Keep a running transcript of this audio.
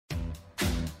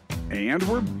And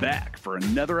we're back for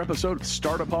another episode of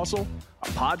Startup Hustle, a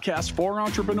podcast for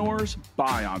entrepreneurs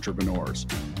by entrepreneurs.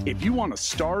 If you want to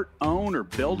start, own, or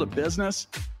build a business,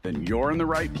 then you're in the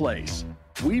right place.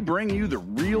 We bring you the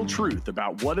real truth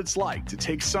about what it's like to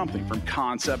take something from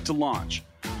concept to launch.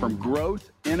 From growth,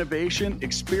 innovation,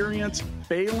 experience,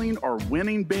 failing, or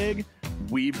winning big,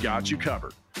 we've got you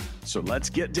covered. So let's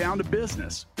get down to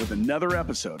business with another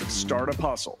episode of Startup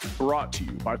Hustle, brought to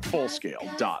you by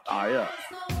Fullscale.io.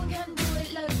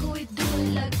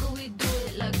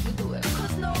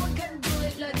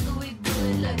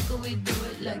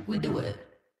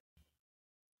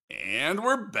 And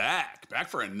we're back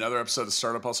for another episode of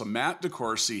Startup Hustle. Matt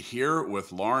DeCoursey here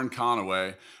with Lauren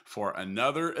Conaway for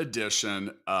another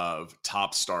edition of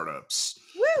Top Startups.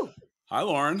 Woo! Hi,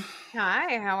 Lauren.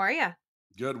 Hi, how are you?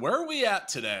 Good. Where are we at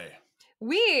today?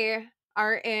 We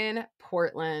are in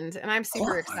Portland, and I'm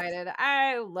super excited.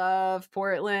 I love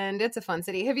Portland. It's a fun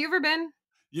city. Have you ever been?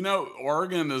 You know,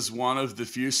 Oregon is one of the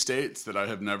few states that I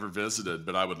have never visited,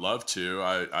 but I would love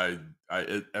to.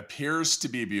 It appears to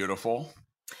be beautiful.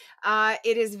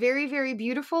 It is very, very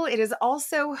beautiful. It is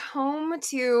also home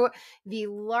to the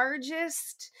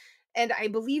largest and I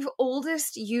believe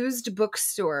oldest used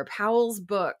bookstore, Powell's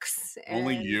Books.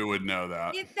 Only you would know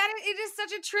that. It is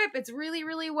such a trip. It's really,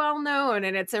 really well known,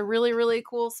 and it's a really, really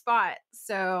cool spot.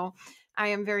 So I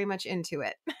am very much into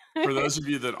it. For those of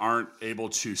you that aren't able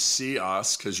to see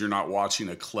us because you're not watching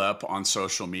a clip on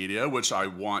social media, which I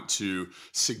want to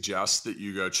suggest that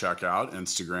you go check out,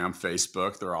 Instagram,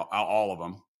 Facebook, they're all of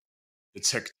them. The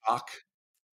TikTok.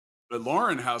 But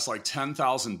Lauren has like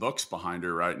 10,000 books behind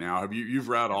her right now. You've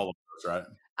read all of those, right?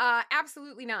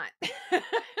 Absolutely not.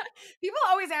 People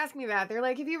always ask me that. They're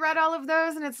like, have you read all of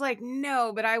those? And it's like,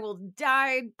 no, but I will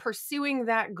die pursuing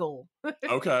that goal.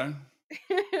 Okay.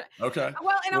 Okay.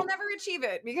 Well, I'll never achieve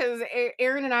it because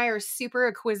Aaron and I are super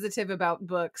acquisitive about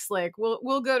books. Like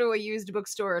we'll go to a used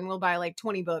bookstore and we'll buy like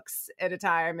 20 books at a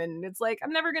time. And it's like,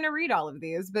 I'm never going to read all of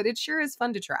these, but it sure is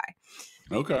fun to try.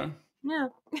 Okay. Yeah.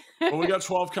 Well, we got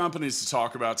 12 companies to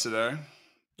talk about today.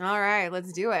 All right,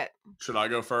 let's do it. Should I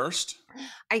go first?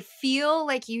 I feel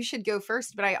like you should go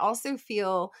first, but I also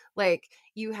feel like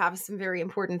you have some very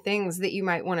important things that you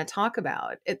might want to talk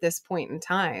about at this point in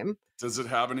time. Does it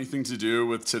have anything to do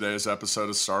with today's episode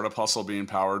of Startup Hustle being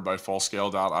powered by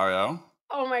Fullscale.io?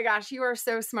 Oh my gosh, you are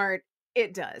so smart.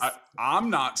 It does. I'm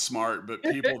not smart, but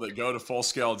people that go to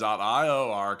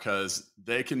Fullscale.io are, because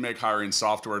they can make hiring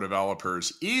software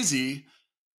developers easy,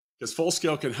 because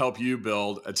Fullscale can help you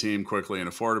build a team quickly and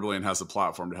affordably and has the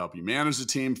platform to help you manage the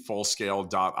team,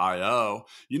 Fullscale.io.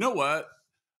 You know what?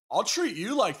 I'll treat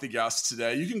you like the guest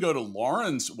today. You can go to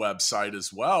Lauren's website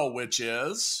as well, which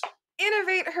is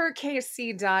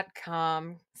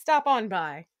innovateherkc.com. Stop on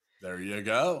by. There you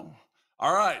go.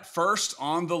 All right, first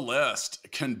on the list,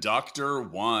 Conductor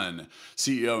One.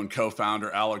 CEO and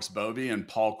co-founder Alex Bovey and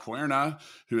Paul Querna,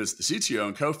 who is the CTO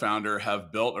and co-founder,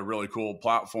 have built a really cool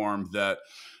platform that,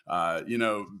 let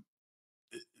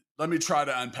me try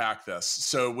to unpack this.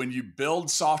 So when you build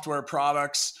software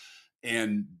products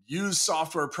and use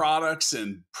software products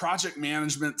and project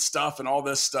management stuff and all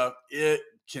this stuff, it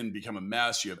can become a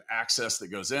mess. You have access that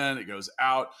goes in, it goes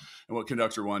out. And what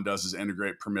Conductor One does is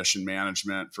integrate permission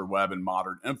management for web and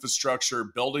modern infrastructure,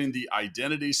 building the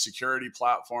identity security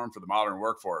platform for the modern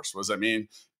workforce. What does that mean?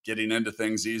 Getting into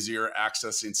things easier,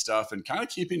 accessing stuff, and kind of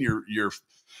keeping your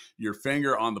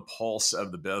finger on the pulse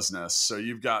of the business. So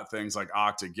you've got things like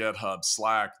Okta, GitHub,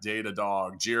 Slack,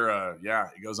 Datadog, Jira. Yeah,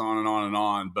 it goes on and on and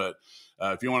on. But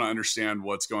if you want to understand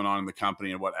what's going on in the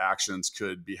company and what actions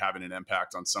could be having an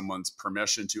impact on someone's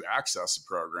permission to access a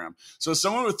program. So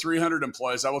someone with 300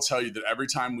 employees, I will tell you that every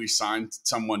time we sign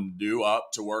someone new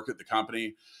up to work at the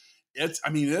company, it's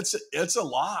a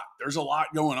lot. There's a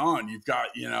lot going on. You've got,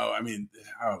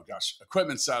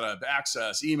 equipment setup,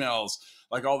 access, emails,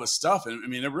 like all this stuff. And I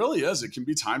mean, it really is. It can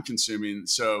be time consuming.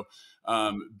 So,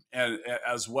 and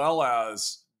as well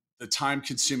as the time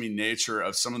consuming nature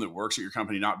of someone that works at your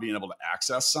company not being able to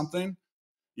access something,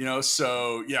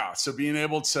 so being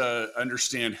able to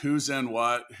understand who's in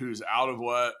what, who's out of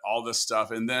what, all this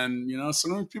stuff. And then,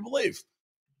 sometimes people leave.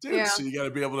 So you got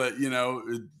to be able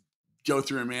to, go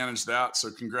through and manage that. So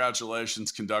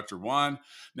congratulations, Conductor One.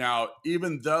 Now,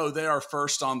 even though they are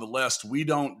first on the list, we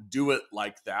don't do it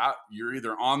like that. You're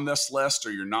either on this list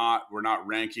or you're not. We're not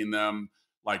ranking them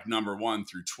like number 1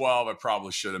 through 12. I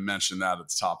probably should have mentioned that at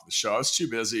the top of the show. I was too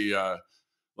busy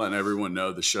letting everyone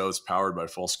know the show is powered by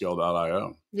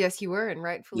Fullscale.io. Yes, you were, and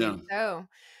rightfully so.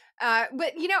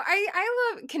 But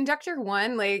I love Conductor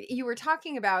One. Like you were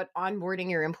talking about onboarding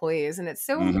your employees, and it's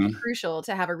so Hmm. crucial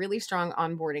to have a really strong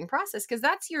onboarding process because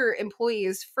that's your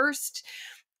employees' first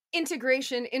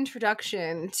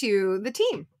introduction to the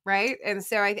team, right? And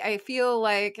so I feel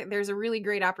like there's a really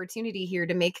great opportunity here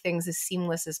to make things as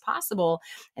seamless as possible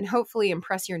and hopefully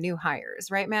impress your new hires,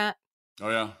 right, Matt? Oh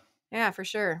yeah. Yeah, for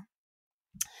sure.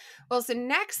 Well, so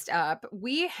next up,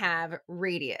 we have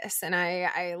Radius. And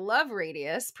I love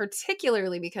Radius,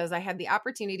 particularly because I had the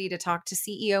opportunity to talk to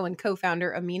CEO and co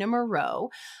founder Amina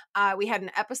Moreau. We had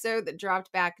an episode that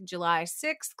dropped back July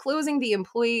 6th, closing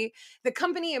the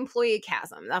company employee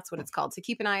chasm. That's what it's called. So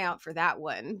keep an eye out for that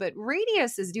one. But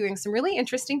Radius is doing some really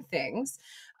interesting things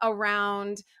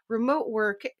around remote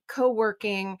work,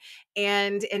 co-working,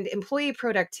 and employee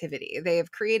productivity. They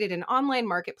have created an online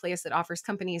marketplace that offers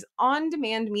companies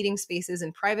on-demand meeting spaces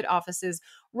and private offices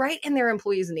right in their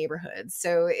employees' neighborhoods.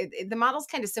 So the model's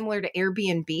kind of similar to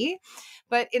Airbnb,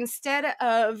 but instead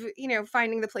of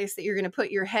finding the place that you're going to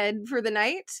put your head for the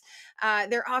night,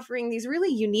 they're offering these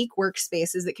really unique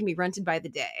workspaces that can be rented by the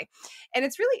day. And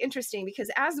it's really interesting because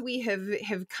as we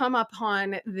have come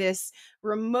upon this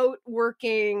remote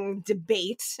working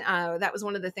debate, that was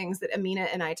one of the things that Amina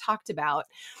and I talked about.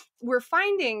 We're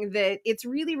finding that it's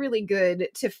really, really good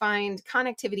to find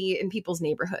connectivity in people's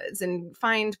neighborhoods and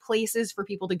find places for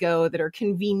people to go that are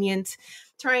convenient,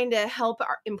 trying to help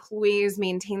our employees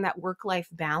maintain that work-life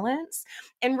balance.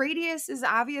 And Radius is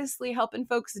obviously helping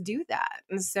folks do that.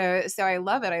 And so I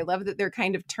love it. I love that they're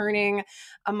kind of turning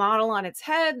a model on its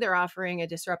head. They're offering a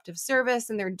disruptive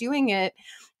service and they're doing it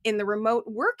in the remote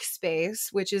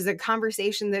workspace, which is a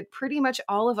conversation that pretty much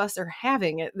all of us are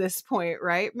having at this point,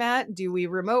 right, Matt? Do we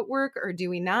remote work or do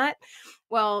we not?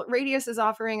 Well, Radius is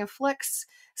offering a flex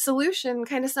solution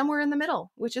kind of somewhere in the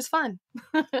middle, which is fun.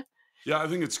 Yeah, I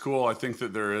think it's cool. I think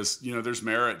that there is, there's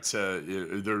merit to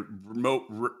the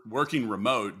working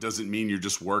remote doesn't mean you're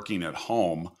just working at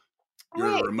home. You're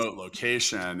at a Right. remote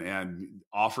location and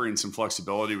offering some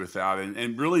flexibility with that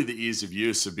and really the ease of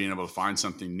use of being able to find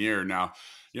something near. Now,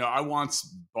 I once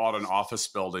bought an office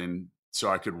building so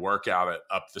I could work out it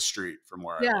up the street from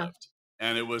where I Yeah. lived.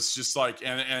 And it was just like,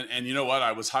 and you know what?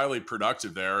 I was highly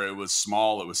productive there. It was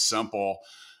small, it was simple.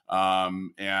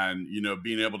 And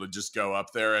being able to just go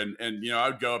up there and I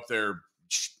would go up there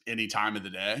any time of the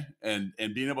day and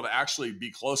being able to actually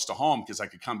be close to home because I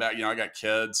could come back, I got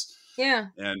kids Yeah.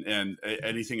 and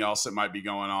anything else that might be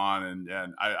going on.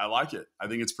 And I like it. I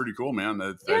think it's pretty cool, man.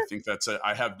 Yeah. I think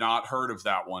I have not heard of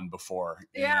that one before,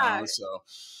 Yeah. so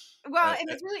Well, and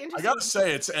it's really I interesting. got to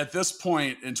say, it's at this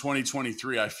point in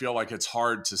 2023, I feel like it's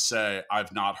hard to say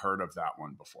I've not heard of that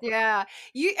one before. Yeah.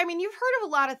 You've heard of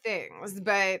a lot of things,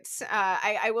 but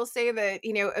I will say that,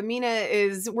 Amina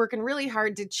is working really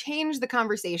hard to change the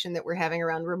conversation that we're having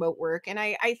around remote work. And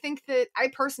I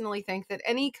personally think that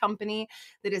any company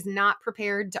that is not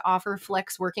prepared to offer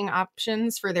flex working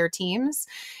options for their teams,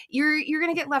 you're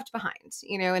going to get left behind.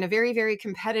 In a very, very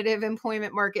competitive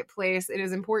employment marketplace, it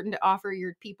is important to offer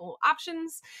your people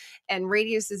options, and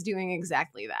Radius is doing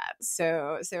exactly that.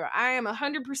 So I am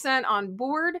 100% on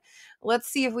board. Let's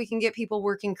see if we can get people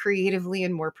working creatively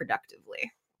and more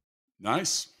productively.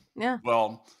 Nice. Yeah.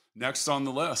 Well, next on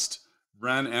the list,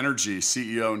 Ren Energy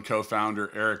CEO and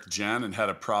co-founder Eric Jen and head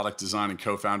of product design and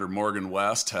co-founder Morgan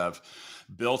West have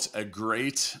built a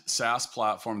great SaaS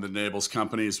platform that enables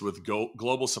companies with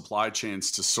global supply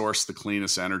chains to source the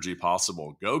cleanest energy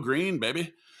possible. Go green,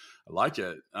 baby. I like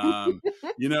it.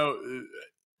 You know,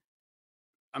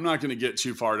 I'm not going to get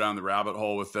too far down the rabbit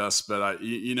hole with this, but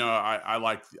I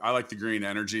like the green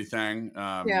energy thing.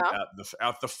 Yeah.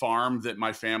 At the farm that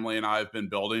my family and I have been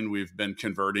building, we've been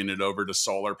converting it over to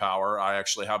solar power. I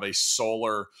actually have a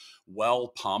solar well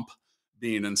pump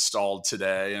being installed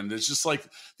today, and it's just like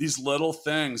these little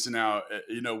things. Now,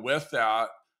 with that,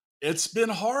 it's been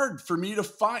hard for me to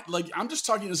find. Like, I'm just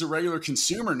talking as a regular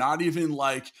consumer, not even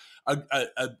like a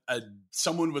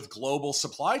someone with global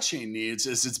supply chain needs.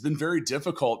 Is it's been very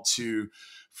difficult to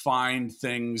find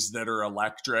things that are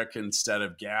electric instead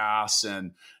of gas,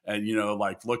 and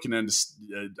like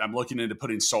I'm looking into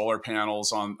putting solar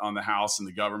panels on the house, and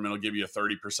the government will give you a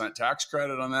 30% tax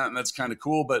credit on that, and that's kind of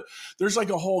cool. But there's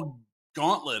like a whole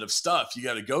gauntlet of stuff you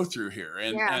got to go through here,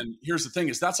 and here's the thing: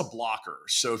 is that's a blocker.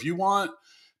 So if you want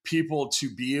people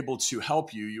to be able to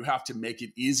help you, you have to make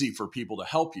it easy for people to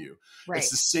help you. Right.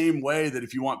 It's the same way that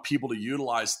if you want people to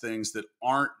utilize things that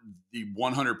aren't the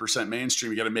 100%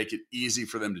 mainstream, you got to make it easy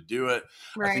for them to do it.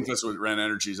 Right. I think that's what Ren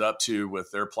Energy is up to with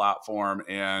their platform,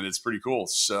 and it's pretty cool.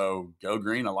 So go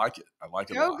green. I like it. I like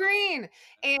it. Go green.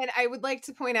 And I would like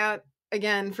to point out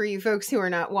again, for you folks who are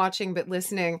not watching but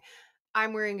listening,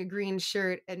 I'm wearing a green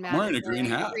shirt and I'm Matt wearing is a green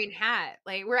wearing a hat. green hat.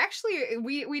 Like we're actually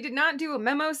we did not do a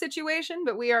memo situation,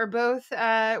 but we are both we're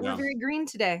Yeah. very green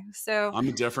today. So I'm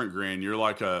a different green. You're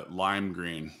like a lime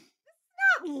green.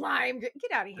 not lime. Get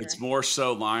out of It's here. more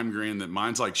so lime green than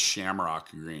mine's like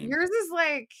shamrock green. Yours is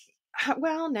like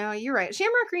well, no, you're right.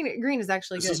 Shamrock green is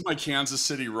actually This good. is my Kansas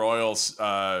City Royals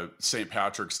St.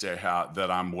 Patrick's Day hat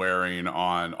that I'm wearing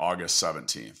on August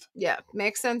 17th. Yeah,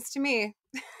 makes sense to me.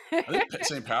 I think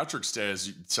St. Patrick's Day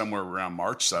is somewhere around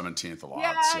March 17th a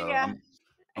Yeah, lot. So yeah. I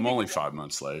I'm think only 5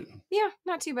 months late. yeah,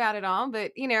 not too bad at all.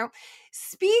 But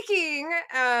speaking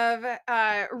of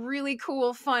really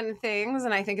cool, fun things,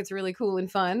 and I think it's really cool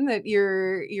and fun that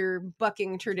you're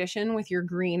bucking tradition with your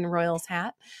green Royals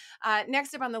hat.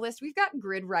 Next up on the list, we've got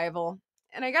Grid Rival,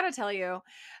 and I gotta tell you,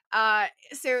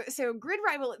 so Grid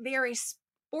Rival, they are a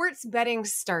sports betting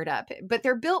startup, but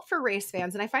they're built for race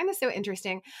fans, and I find this so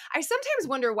interesting. I sometimes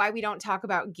wonder why we don't talk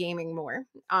about gaming more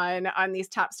on these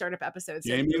top startup episodes.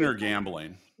 So Gaming or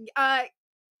gambling?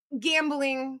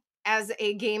 Gambling as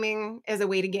a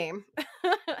way to game.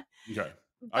 Okay.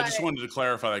 I just But wanted to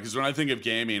clarify that because when I think of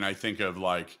gaming, I think of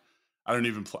like, I'm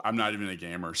not even a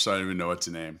gamer, so I don't even know what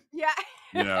to name. yeah.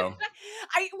 You know,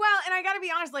 And I gotta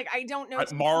be honest, like I don't know too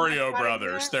much Mario about it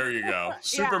Brothers. yet. There you go.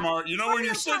 Super Yeah. Mario. You know, when you're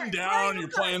Mario sitting Kart, down, Mario you're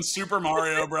Kart. playing Super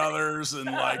Mario Brothers and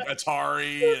like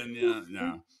Atari and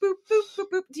yeah. Boop boop boop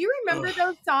boop. Do you remember Ugh.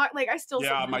 those songs? Like I still Yeah,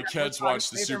 sometimes my have those kids songs watch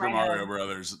the play through Super my Mario head.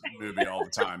 Brothers movie all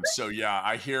the time. So yeah,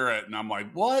 I hear it and I'm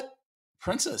like, what?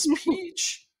 Princess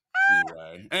Peach?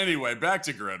 Anyway, back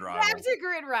to Grid Rival. Back to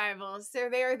Grid Rivals. So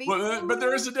they are the But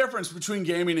there is a difference between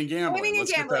gaming and gambling. gaming and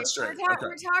Let's get gambling. that straight.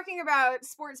 We're talking about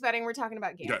sports betting. We're talking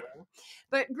about gambling. Okay.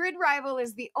 But Grid Rival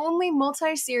is the only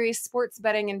multi-series sports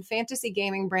betting and fantasy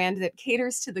gaming brand that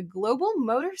caters to the global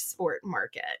motorsport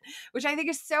market, which I think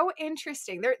is so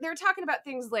interesting. They're talking about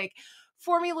things like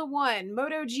Formula One,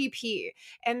 MotoGP,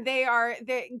 and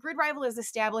the Grid Rival is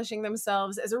establishing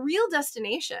themselves as a real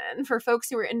destination for folks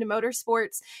who are into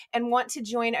motorsports and want to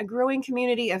join a growing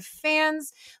community of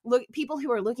fans, people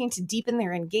who are looking to deepen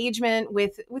their engagement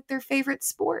with their favorite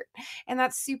sport, and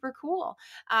that's super cool.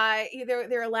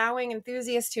 They're allowing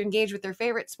enthusiasts to engage with their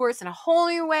favorite sports in a whole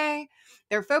new way.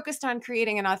 They're focused on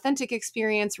creating an authentic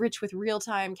experience rich with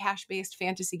real-time, cash-based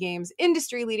fantasy games,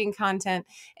 industry-leading content,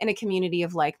 and a community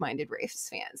of like-minded race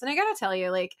fans. And I gotta tell you,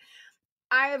 like,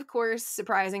 I, of course,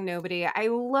 surprising nobody, I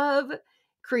love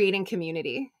creating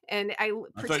community. And I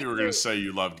thought you were going to say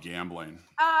you loved gambling.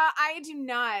 I do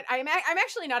not. I'm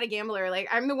actually not a gambler. Like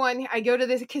I'm the one. I go to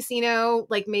the casino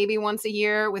like maybe once a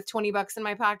year with $20 in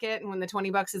my pocket, and when the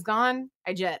 $20 is gone,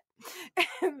 I jet.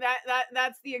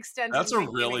 That's the extent. That's of a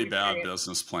my really gaming bad experience.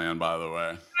 business plan, by the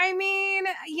way. I mean,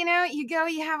 you go,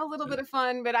 you have a little bit of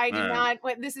fun, but I do All right.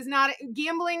 not. This is not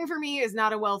gambling for me. Is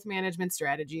not a wealth management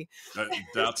strategy.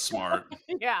 That's smart.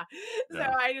 Yeah. So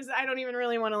Yeah. I don't even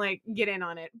really want to like get in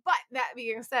on it. But that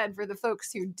being said, for the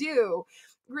folks who do,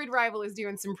 Grid Rival is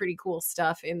doing some pretty cool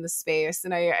stuff in the space.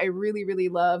 And I really, really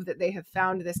love that they have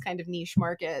found this kind of niche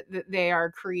market that they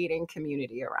are creating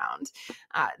community around.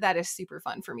 That is super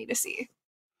fun for me to see.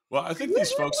 Well, I think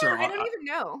these folks are. I don't even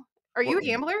know. Are you a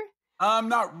gambler?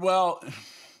 Not well,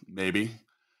 maybe.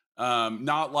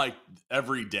 Not like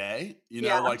every day,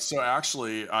 Yeah. like, so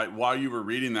actually while you were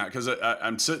reading that, cause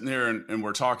I'm sitting there and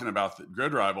we're talking about the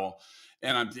Grid Rival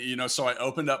and so I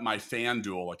opened up my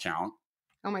FanDuel account.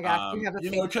 Oh my gosh, you have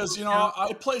a Cause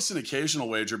I place an occasional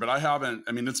wager, but I haven't,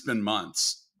 it's been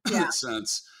months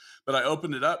since, but I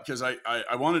opened it up cause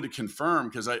I wanted to confirm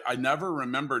cause I never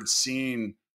remembered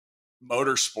seeing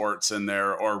motorsports in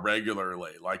there or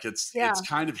regularly, like it's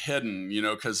kind of hidden,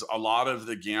 because a lot of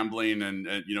the gambling and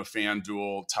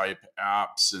FanDuel type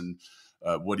apps and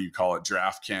what do you call it,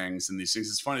 DraftKings and these things,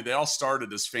 it's funny, they all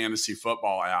started as fantasy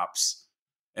football apps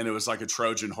and it was like a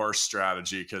Trojan horse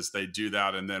strategy because they do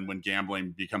that, and then when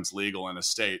gambling becomes legal in a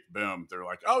state, boom, they're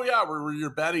like, oh yeah, we're your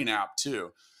betting app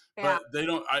too. But they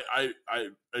don't. I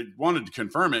wanted to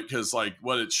confirm it because like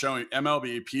what it's showing: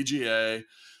 MLB, PGA,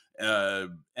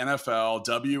 NFL,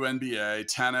 WNBA,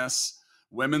 tennis,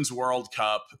 Women's World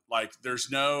Cup. Like there's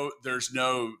no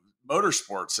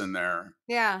motorsports in there.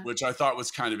 Yeah. Which I thought was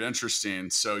kind of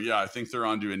interesting. So yeah, I think they're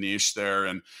onto a niche there.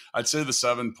 And I'd say the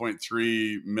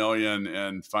 7.3 million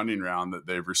in funding round that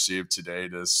they've received to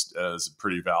date is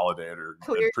pretty validator.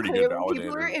 Pretty good validator.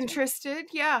 People are interested.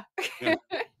 Yeah. Yeah.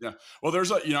 Well,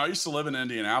 there's I used to live in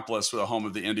Indianapolis with a home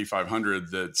of the Indy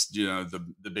 500. That's,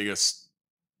 the biggest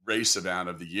race event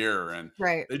of the year, and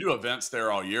they do events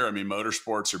there all year.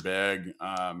 Motorsports are big.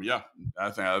 I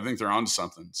think they're onto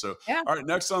something. So all right,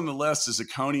 next on the list is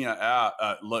Econia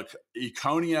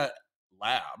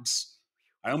Labs.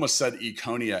 I almost said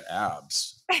Econia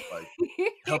abs, like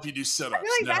help you do I feel sit-ups.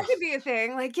 like No. that could be a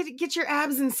thing. Like get your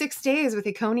abs in 6 days with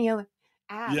Econia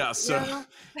abs. Yeah, You so know?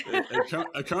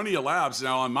 Econia Labs.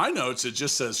 Now on my notes, it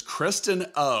just says Kristen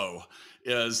O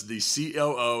is the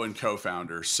COO and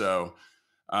co-founder. So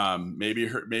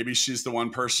maybe she's the one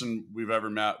person we've ever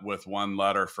met with one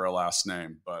letter for a last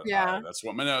name, but Yeah. that's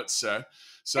what my notes say.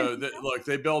 So look,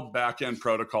 they build back-end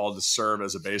protocol to serve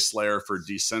as a base layer for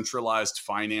decentralized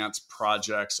finance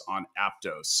projects on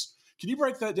Aptos. Can you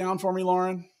break that down for me,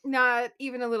 Lauren? Not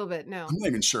even a little bit. No. I'm not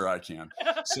even sure I can.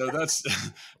 So that's,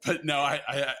 but no,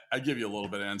 I give you a little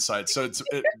bit of insight. So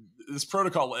this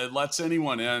protocol, it lets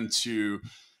anyone in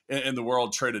the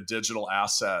world trade a digital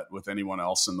asset with anyone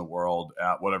else in the world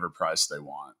at whatever price they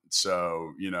want.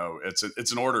 So,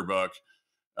 it's an order book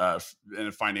and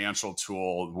a financial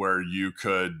tool where you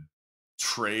could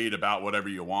trade about whatever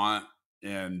you want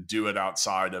and do it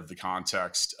outside of the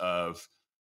context of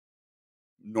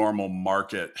normal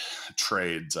market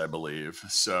trades, I believe.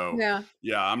 So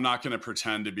yeah, I'm not going to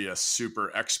pretend to be a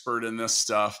super expert in this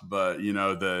stuff, but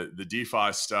the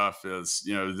DeFi stuff is,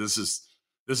 this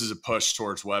is a push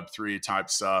towards Web3 type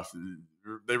stuff.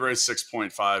 They raised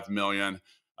 6.5 million.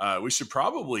 We should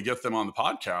probably get them on the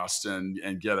podcast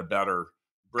and get a better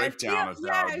breakdown of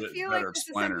that. I feel like this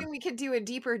is something we could do a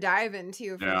deeper dive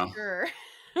into for sure.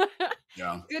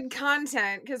 Yeah. Good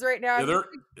content, because right now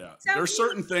there's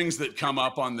certain things that come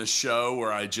up on this show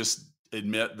where I just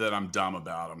admit that I'm dumb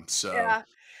about them. So I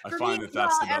find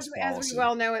that's the best policy. As we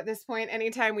well know at this point,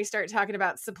 anytime we start talking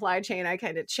about supply chain, I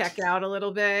kind of check out a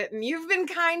little bit. And you've been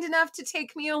kind enough to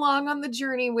take me along on the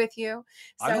journey with you.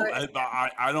 So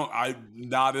I'm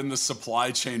not in the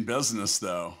supply chain business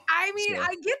though. I mean,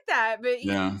 I get that, but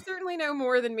you certainly know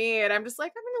more than me. And I'm just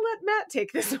like, I'm going to let Matt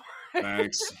take this one.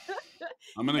 Thanks.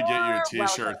 I'm going to get you a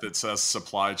t-shirt that says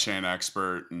supply chain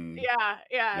expert. And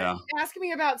yeah. Ask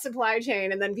me about supply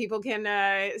chain, and then people can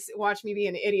watch me be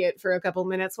an idiot for a couple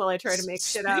minutes while I try to make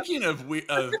shit up. Speaking of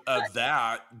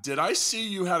that, did I see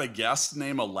you had a guest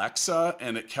named Alexa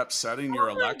and it kept setting your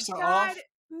Alexa off?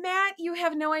 Matt, you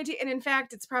have no idea. And in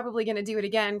fact, it's probably going to do it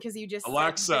again because you just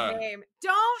Alexa, said the name.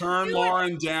 Don't turn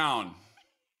Lauren down.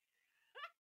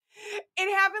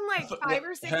 It happened like 5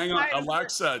 or 6 times. Hang on,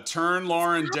 Alexa, turn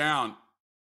Lauren down.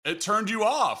 It turned you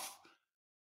off.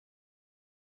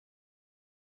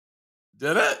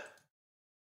 Did it?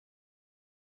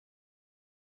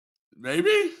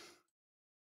 Maybe?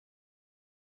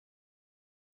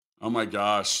 Oh my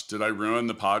gosh, did I ruin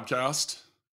the podcast?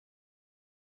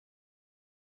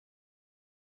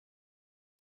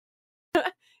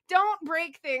 Don't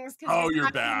break things because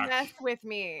you're back. Mess with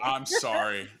me. I'm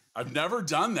sorry. I've never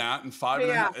done that in 5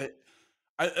 minutes.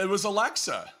 It was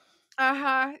Alexa.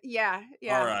 Yeah.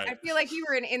 All right. I feel like you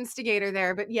were an instigator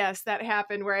there, but yes, that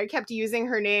happened where I kept using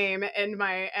her name and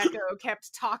my Echo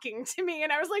kept talking to me,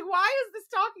 and I was like, "Why is this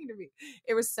talking to me?"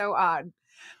 It was so odd.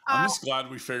 I'm just glad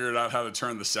we figured out how to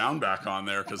turn the sound back on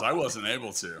there because I wasn't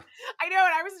able to. I know,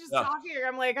 and I was just talking.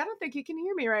 I'm like, I don't think you can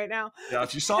hear me right now. Yeah,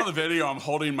 if you saw the video, I'm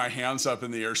holding my hands up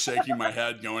in the air, shaking my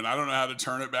head, going, I don't know how to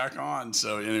turn it back on.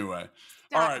 So anyway,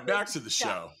 all right, back to the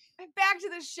show. Back to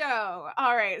the show.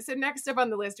 All right, so next up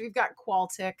on the list, we've got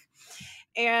Qualtic.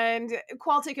 And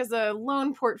Qualtic is a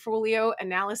loan portfolio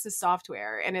analysis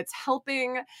software, and it's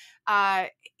helping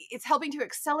to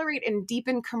accelerate and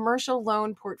deepen commercial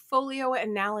loan portfolio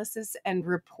analysis and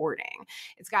reporting.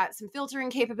 It's got some filtering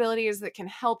capabilities that can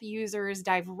help users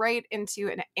dive right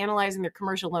into analyzing their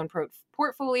commercial loan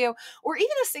portfolio, or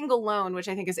even a single loan, which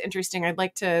I think is interesting. I'd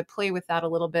like to play with that a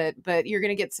little bit, but you're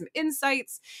going to get some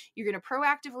insights. You're going to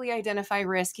proactively identify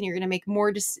risk, and you're going to make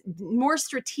more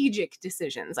strategic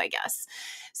decisions, I guess.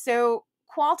 So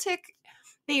Qualtic,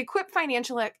 they equip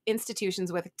financial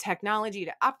institutions with technology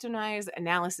to optimize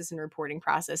analysis and reporting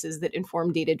processes that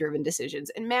inform data-driven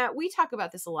decisions. And Matt, we talk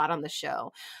about this a lot on the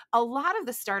show. A lot of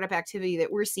the startup activity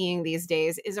that we're seeing these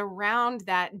days is around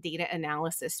that data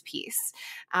analysis piece.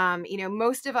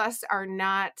 Most of us are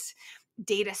not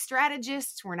data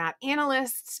strategists, we're not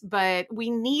analysts, but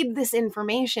we need this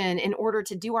information in order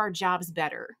to do our jobs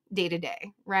better day to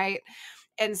day, right?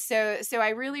 And so I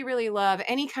really, really love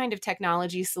any kind of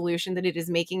technology solution that it is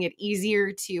making it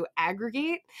easier to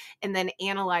aggregate and then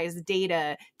analyze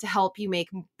data to help you make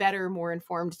better, more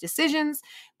informed decisions.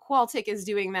 Qualtic is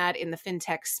doing that in the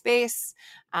fintech space.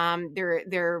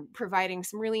 They're providing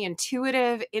some really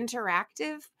intuitive,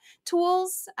 interactive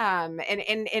tools. And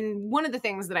one of the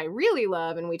things that I really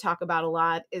love and we talk about a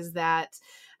lot is that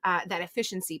that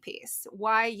efficiency piece.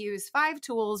 Why use 5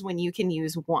 tools when you can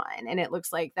use one? And it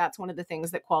looks like that's one of the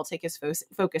things that Qualtic is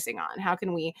focusing on. How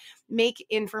can we make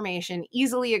information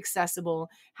easily accessible?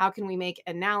 How can we make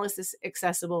analysis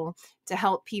accessible to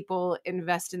help people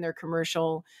invest in their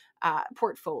commercial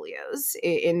portfolios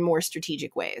in more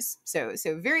strategic ways? So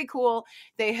very cool.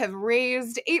 They have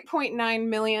raised 8.9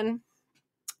 million.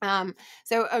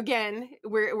 So again,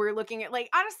 we're looking at, like,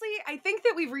 honestly, I think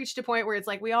that we've reached a point where it's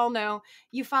like, we all know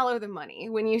you follow the money.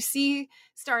 When you see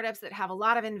startups that have a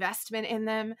lot of investment in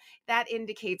them, that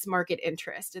indicates market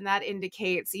interest. And that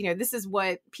indicates, this is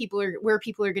what where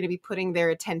people are going to be putting their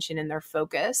attention and their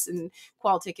focus. And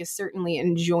Qualtic is certainly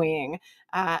enjoying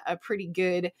a pretty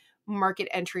good market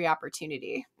entry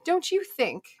opportunity. Don't you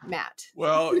think, Matt?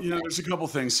 Well, there's a couple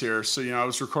things here. So,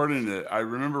 I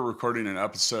remember recording an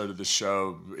episode of the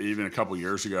show even a couple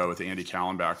years ago with Andy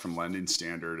Kallenbach from Lending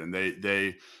Standard, and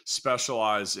they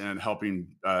specialize in helping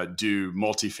do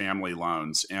multifamily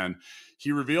loans. And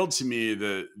he revealed to me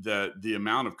that the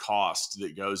amount of cost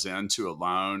that goes into a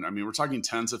loan, I mean, we're talking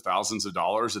tens of thousands of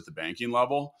dollars at the banking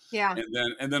level. Yeah.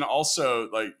 And then also,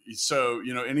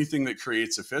 anything that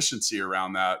creates efficiency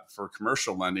around that for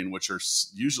commercial lending, which are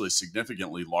usually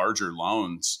significantly larger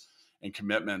loans and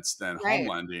commitments than home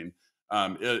lending,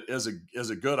 is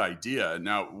a good idea.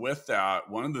 Now, with that,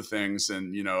 one of the things,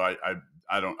 and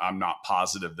I'm not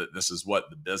positive that this is what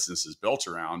the business is built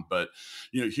around, but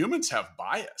humans have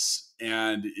bias.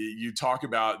 And you talk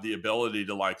about the ability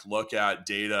to look at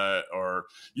data, or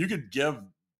you could give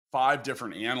 5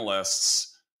 different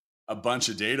analysts a bunch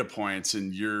of data points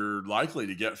and you're likely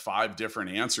to get 5 different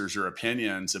answers or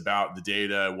opinions about the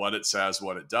data, what it says,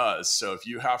 what it does. So if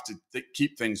you have to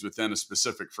keep things within a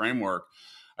specific framework,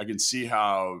 I can see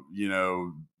how,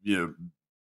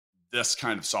 this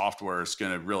kind of software is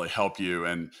going to really help you.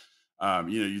 And,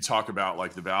 you talk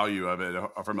about the value of it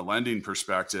from a lending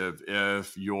perspective.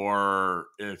 If your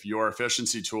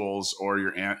efficiency tools or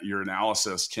your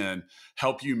analysis can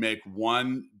help you make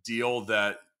one deal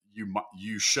that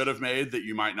you should have made that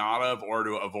you might not have, or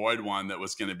to avoid one that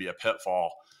was going to be a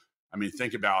pitfall. I mean,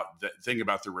 think about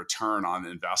the return on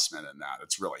investment in that.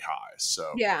 It's really high.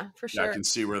 So yeah, for sure. I can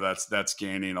see where that's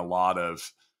gaining a lot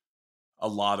of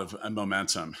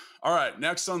momentum. All right.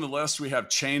 Next on the list, we have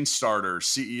Chainstarter,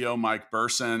 CEO Mike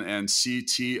Burson and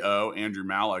CTO Andrew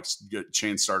Malik. Get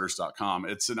chainstarters.com.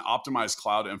 It's an optimized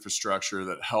cloud infrastructure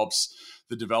that helps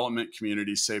the development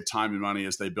community save time and money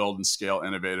as they build and scale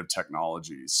innovative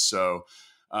technologies. So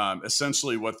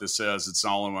essentially what this is, it's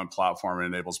an all-in-one platform. It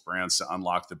enables brands to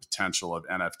unlock the potential of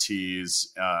NFTs,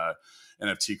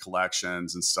 NFT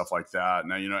collections and stuff like that.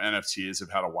 Now, NFTs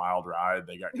have had a wild ride.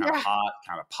 They got kind of hot,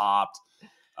 kind of popped.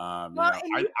 I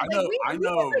know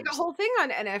we did a whole thing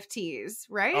on NFTs,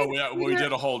 right? Oh, yeah. We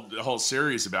did a whole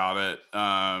series about it.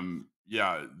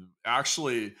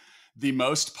 Actually, the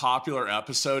most popular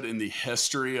episode in the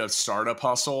history of Startup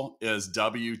Hustle is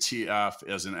WTF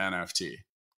is an NFT.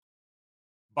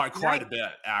 By quite a bit,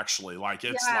 actually.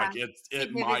 It's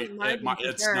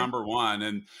number one.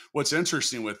 And what's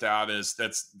interesting with that is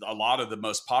that's a lot of the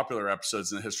most popular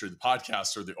episodes in the history of the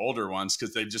podcast are the older ones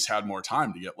because they've just had more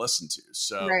time to get listened to.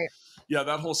 So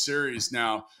that whole series.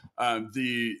 Now,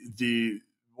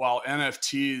 while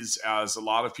NFTs, as a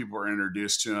lot of people were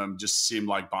introduced to them, just seemed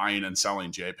like buying and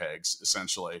selling JPEGs,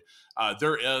 essentially.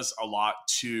 There is a lot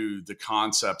to the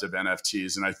concept of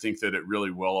NFTs, and I think that it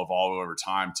really will evolve over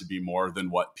time to be more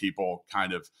than what people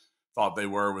kind of thought they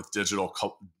were with digital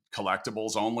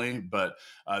collectibles only. But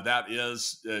that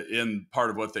is in part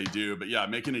of what they do. But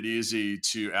making it easy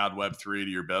to add Web3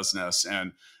 to your business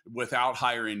and without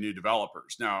hiring new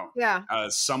developers. Now,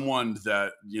 as someone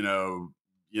that,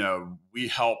 we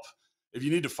help. If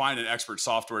you need to find an expert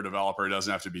software developer, it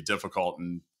doesn't have to be difficult,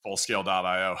 and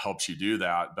Fullscale.io helps you do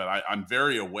that. But I'm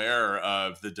very aware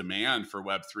of the demand for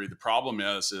Web3. The problem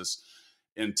is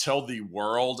until the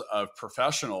world of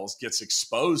professionals gets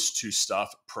exposed to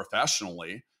stuff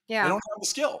professionally, they don't have the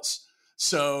skills.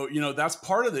 So, that's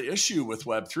part of the issue with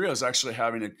Web3. I was actually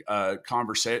having a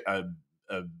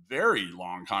very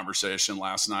long conversation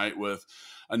last night with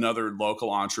another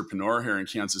local entrepreneur here in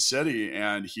Kansas City.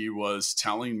 And he was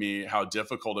telling me how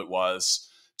difficult it was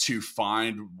to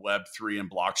find Web3 and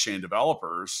blockchain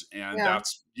developers. And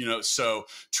that's, so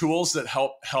tools that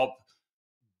help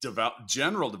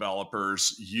general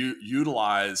developers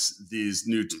utilize this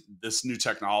new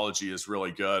technology is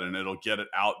really good, and it'll get it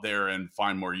out there and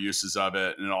find more uses of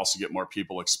it, and also get more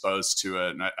people exposed to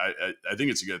it. And I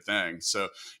think it's a good thing. So,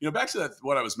 back to that,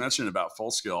 what I was mentioning about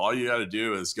Fullscale, all you got to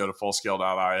do is go to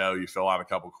Fullscale.io, you fill out a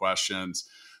couple questions,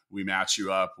 we match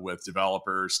you up with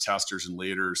developers, testers, and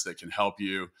leaders that can help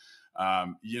you. But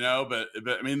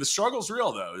I mean, the struggle's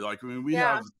real though. Like, I mean, we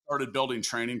Yeah, have started building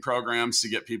training programs to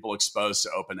get people exposed to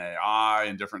OpenAI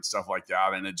and different stuff like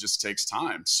that, and it just takes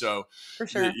time. So, for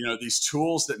sure. these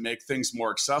tools that make things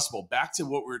more accessible. Back to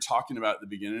what we were talking about at the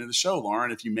beginning of the show,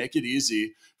 Lauren. If you make it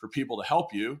easy for people to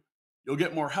help you, you'll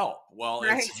get more help. Well,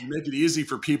 Right. if you make it easy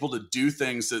for people to do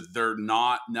things that they're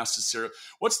not necessarily.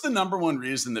 What's the number one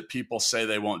reason that people say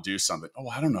they won't do something? Oh,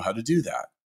 I don't know how to do that.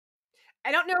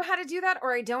 I don't know how to do that,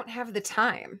 or I don't have the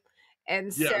time.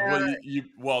 And so, Yeah,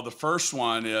 well, the first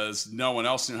one is no one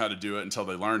else knew how to do it until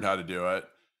they learned how to do it.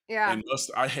 yeah, And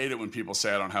I hate it when people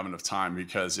say I don't have enough time,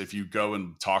 because if you go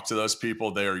and talk to those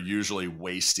people, they are usually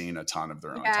wasting a ton of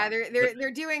their own yeah, time. they're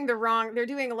doing they're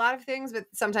doing a lot of things, but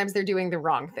sometimes they're doing the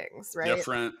wrong things, right?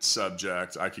 Different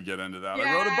subject. I could get into that. I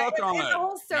Yeah, wrote a book on it's a it.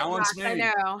 whole Now it's soapbox. I me.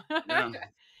 know. Yeah.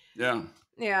 Yeah.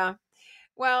 Yeah.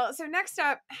 Well, so next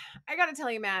up, I got to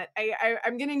tell you, Matt,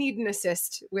 I'm going to need an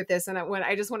assist with this, and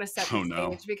I just want to set the Oh,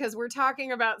 no. stage because we're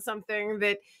talking about something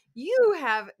that you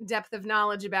have depth of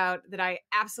knowledge about that I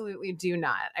absolutely do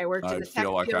not. I worked in I the tech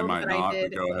feel like I field, might but not, I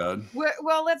but did. go ahead.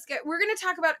 Well, we're going to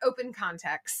talk about Open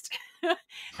Context. All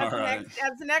right.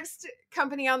 That's the next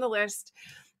company on the list.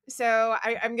 So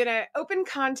I'm gonna Open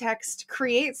Context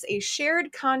creates a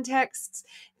shared context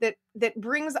that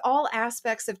brings all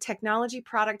aspects of technology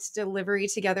product delivery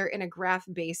together in a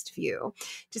graph-based view,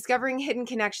 discovering hidden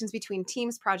connections between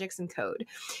teams, projects, and code,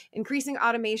 increasing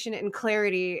automation and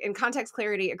clarity and context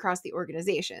clarity across the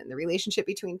organization. The relationship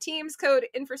between teams, code,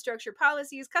 infrastructure,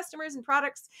 policies, customers, and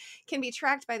products can be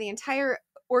tracked by the entire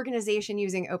organization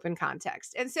using Open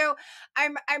Context. And so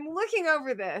I'm looking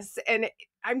over this, and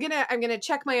I'm gonna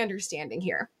check my understanding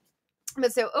here.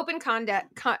 But so Open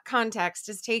Context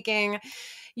is taking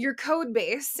your code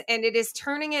base and it is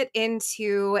turning it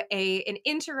into an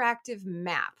interactive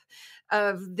map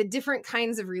of the different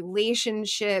kinds of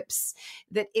relationships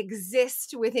that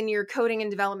exist within your coding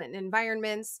and development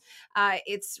environments.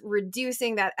 It's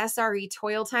reducing that SRE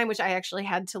toil time, which I actually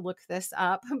had to look this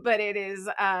up, but it is,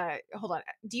 hold on.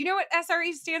 Do you know what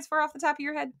SRE stands for off the top of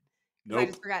your head? I Nope.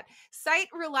 just forgot. Site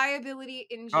reliability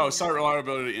Oh, engineering. site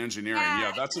reliability engineering.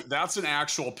 Yeah. Yeah, that's an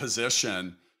actual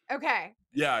position. Okay.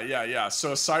 Yeah.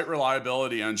 So a site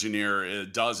reliability engineer,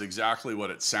 it does exactly what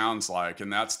it sounds like,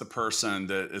 and that's the person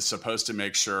that is supposed to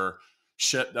make sure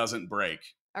shit doesn't break.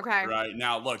 Okay. Right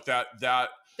now, look, that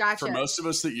Gotcha. for most of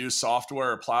us that use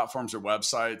software or platforms or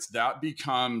websites, that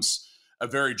becomes a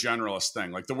very generalist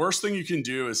thing. Like, the worst thing you can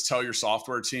do is tell your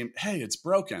software team, hey, it's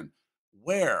broken.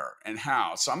 Where and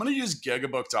how? So I'm going to use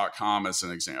gigabook.com as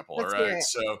an example. Let's all hear right. it.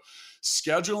 So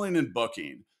scheduling and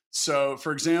booking. So,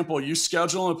 for example, you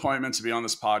schedule an appointment to be on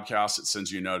this podcast. It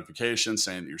sends you a notification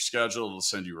saying that you're scheduled. It'll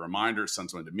send you a reminder. It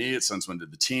sends one to me. It sends one to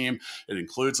the team. It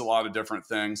includes a lot of different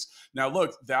things. Now,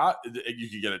 look, that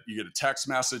you get a text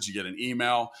message, you get an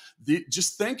email.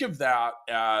 Just think of that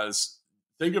as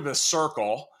a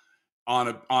circle on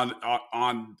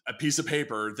a piece of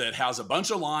paper that has a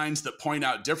bunch of lines that point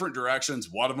out different directions.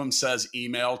 One of them says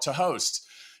email to host,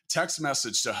 text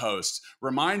message to host,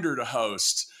 reminder to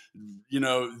host.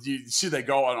 You see they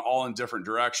go all in different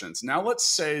directions. Now, let's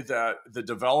say that the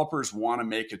developers want to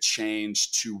make a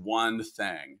change to one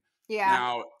thing. Yeah.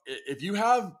 Now, if you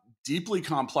have deeply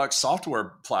complex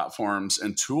software platforms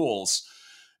and tools,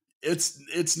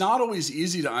 it's not always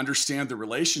easy to understand the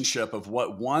relationship of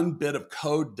what one bit of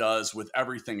code does with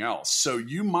everything else. So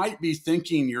you might be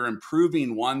thinking you're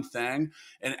improving one thing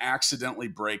and accidentally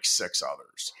break 6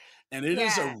 others. And it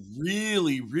is a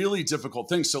really, really difficult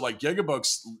thing. So like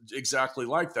Gigabook's exactly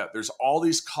like that. There's all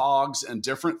these cogs and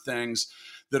different things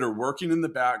that are working in the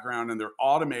background, and they're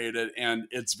automated. And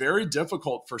it's very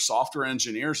difficult for software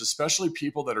engineers, especially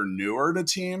people that are newer to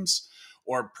teams,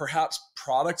 or perhaps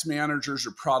product managers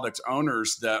or product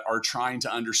owners that are trying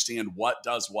to understand what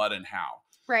does what and how.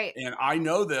 Right. And I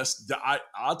know this.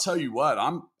 I'll tell you what,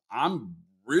 I'm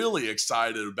really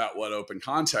excited about what Open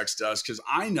Context does, because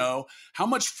I know how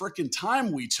much freaking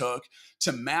time we took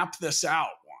to map this out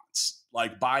once,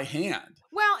 like by hand.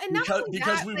 Well, and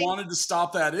because we wanted to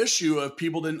stop that issue of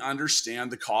people didn't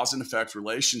understand the cause and effect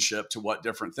relationship to what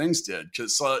different things did.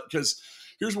 Because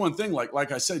here's one thing,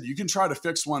 like I said, you can try to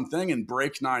fix one thing and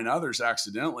break 9 others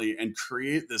accidentally and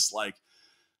create this like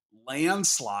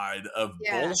landslide of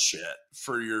bullshit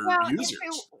for your users.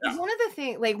 One of the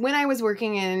things, like when I was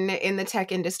working in the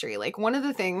tech industry, like one of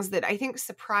the things that I think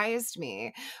surprised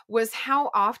me was how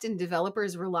often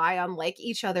developers rely on like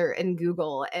each other and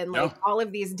Google and like all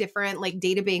of these different like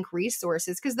data bank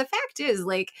resources. Because the fact is,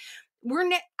 like,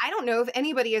 I don't know if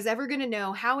anybody is ever going to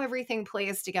know how everything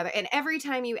plays together. And every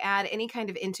time you add any kind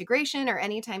of integration or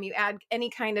anytime you add any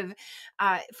kind of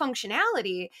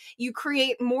functionality, you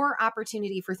create more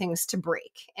opportunity for things to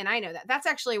break. And I know that. That's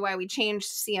actually why we changed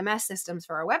CMS systems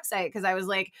for our website, because I was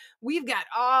like, we've got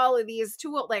all of these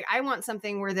tools. Like, I want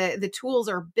something where the tools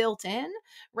are built in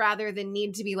rather than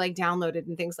need to be like downloaded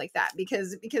and things like that,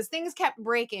 because things kept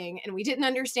breaking and we didn't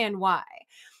understand why.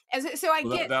 So I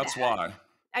Well, get that's that. why.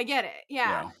 I get it.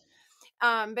 Yeah.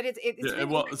 Yeah. But it's Yeah, really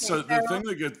well, so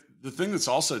interesting. the thing that's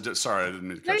also sorry, I didn't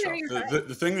mean to No, cut you no, off. you're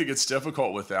The thing that gets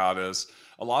difficult with that is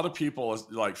a lot of people,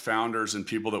 like founders and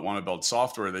people that want to build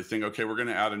software, they think, okay, we're going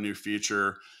to add a new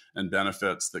feature and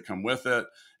benefits that come with it,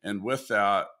 and with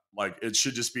that, like, it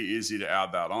should just be easy to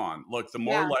add that on. Look, the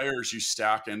more Yeah. layers you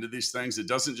stack into these things, it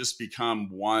doesn't just become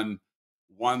one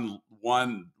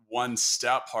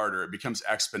step harder. It becomes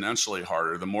exponentially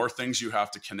harder. The more things you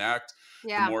have to connect, the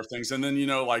Yeah. more things. And then,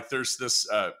 like there's this,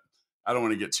 I don't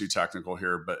want to get too technical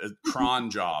here, but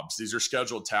cron jobs. These are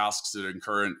scheduled tasks that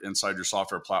occur inside your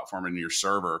software platform and your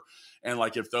server. And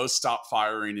like, if those stop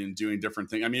firing and doing different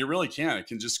things, I mean, it really can. It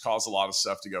can just cause a lot of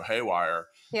stuff to go haywire.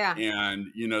 Yeah. And,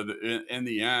 in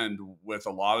the end, with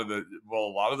a lot of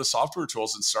the software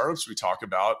tools and startups we talk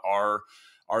about are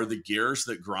the gears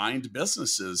that grind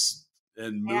businesses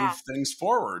and move things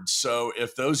forward. So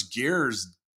if those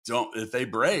gears if they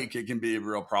break, it can be a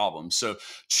real problem. So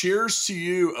cheers to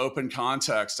you, Open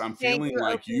Context. I'm feeling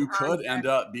like you could end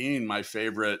up being my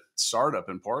favorite startup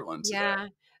in Portland today. Yeah.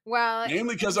 Well,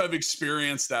 mainly because I've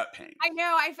experienced that pain. I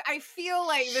know. I feel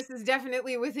like this is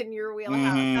definitely within your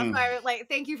wheelhouse. That's why I was like,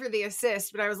 thank you for the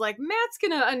assist. But I was like, Matt's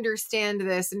going to understand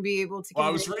this and be able to. Well,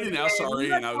 I was reading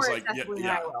SRE and I was like,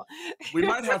 yeah. We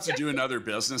might have to do another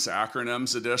business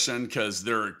acronyms edition because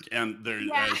they're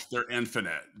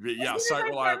infinite. But yeah, site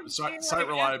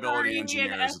reliability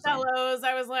engineers. SLOs.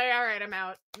 I was like, all right, I'm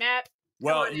out. Matt.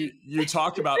 Well, you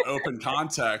talked about Open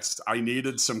Context. I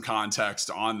needed some context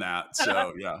on that.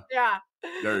 So yeah. Yeah.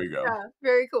 There you go. Yeah,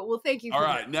 very cool. Well, thank you. All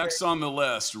right. Next on the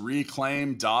list,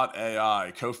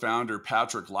 Reclaim.ai, co-founder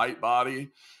Patrick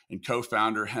Lightbody and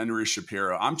co-founder Henry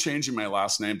Shapiro. I'm changing my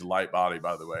last name to Lightbody,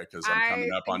 by the way, because I'm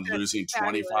coming up on losing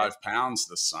 25 pounds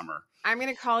this summer. I'm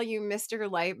going to call you Mr.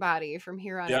 Lightbody from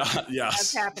here on out.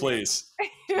 Yes, please.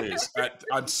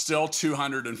 I'm still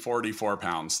 244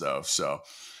 pounds, though. So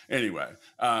anyway,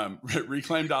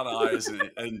 Reclaim.ai is an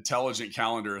intelligent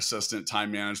calendar assistant,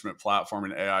 time management platform,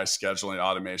 and AI scheduling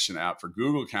automation app for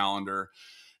Google Calendar.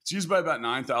 It's used by about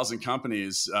 9,000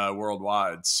 companies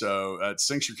worldwide. So it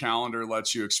syncs your calendar,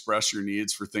 lets you express your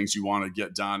needs for things you want to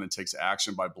get done, and takes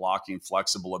action by blocking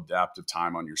flexible, adaptive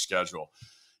time on your schedule.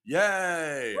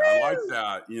 Yay! Woo! I like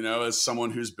that. As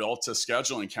someone who's built a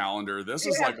scheduling calendar, this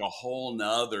is like a whole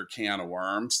nother can of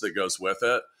worms that goes with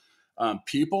it.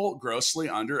 People grossly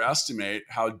underestimate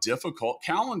how difficult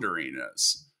calendaring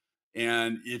is.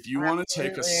 And if you want to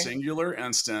take a singular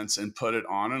instance and put it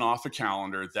on and off a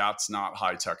calendar, that's not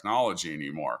high technology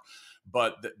anymore.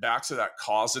 But back to that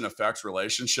cause and effect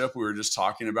relationship we were just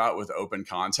talking about with Open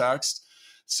Context.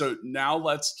 So now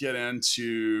let's get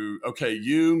into, okay,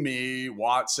 you, me,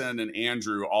 Watson, and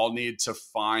Andrew all need to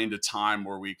find a time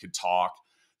where we could talk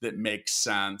that makes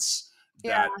sense,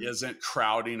 that isn't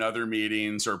crowding other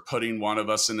meetings or putting one of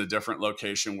us in a different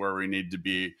location where we need to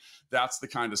be. That's the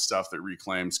kind of stuff that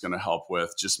Reclaim's going to help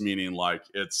with, just meaning like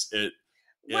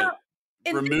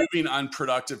removing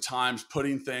unproductive times,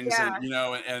 putting things in,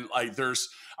 and like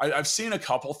I've seen a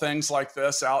couple things like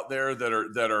this out there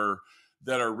that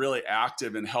are really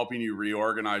active in helping you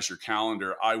reorganize your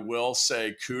calendar. I will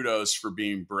say kudos for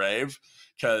being brave,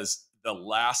 because the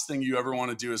last thing you ever want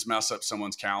to do is mess up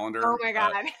someone's calendar. Oh my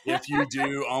God. If you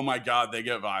do, oh my God, they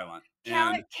get violent.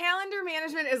 Calendar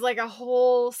management is like a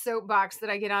whole soapbox that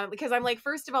I get on, because I'm like,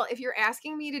 first of all, if you're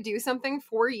asking me to do something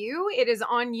for you, it is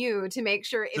on you to make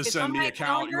sure if it's on my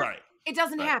calendar, right, it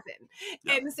doesn't happen.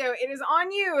 Yeah. And so it is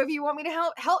on you if you want me to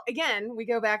help. Again, we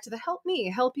go back to the help me,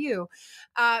 help you.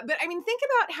 But I mean, think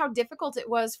about how difficult it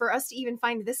was for us to even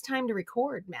find this time to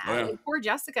record, Matt. Oh, yeah. Like, poor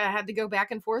Jessica had to go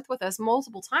back and forth with us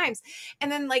multiple times.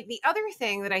 And then like the other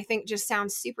thing that I think just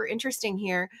sounds super interesting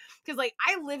here, because like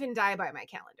I live and die by my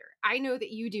calendar. I know that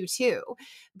you do too.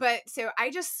 But so I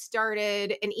just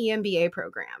started an EMBA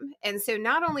program. And so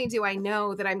not only do I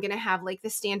know that I'm going to have like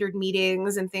the standard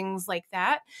meetings and things like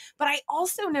that, but I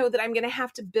also know that I'm going to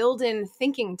have to build in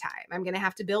thinking time. I'm going to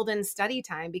have to build in study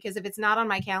time, because if it's not on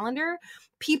my calendar,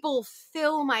 people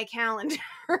fill my calendar.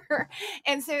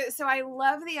 And so I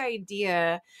love the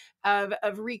idea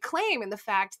of Reclaim, and the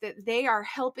fact that they are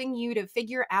helping you to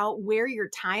figure out where your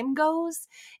time goes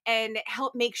and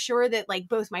help make sure that like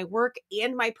both my work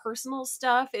and my personal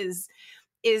stuff is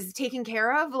taken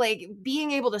care of, like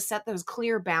being able to set those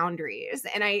clear boundaries.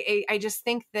 And I just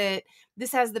think that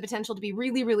this has the potential to be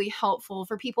really, really helpful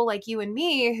for people like you and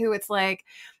me, who it's like,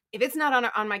 if it's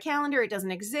not on my calendar, it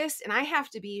doesn't exist. And I have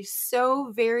to be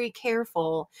so very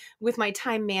careful with my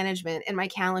time management and my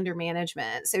calendar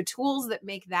management. So tools that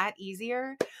make that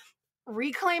easier,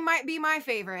 Reclaim might be my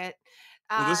favorite.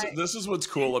 Well, Uh, this is what's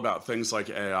cool about things like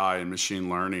AI and machine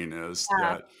learning is yeah,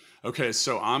 that okay,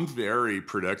 so I'm very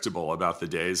predictable about the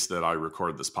days that I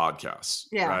record this podcast,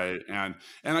 yeah, right?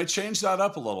 And I change that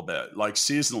up a little bit, like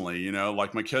seasonally,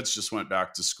 like my kids just went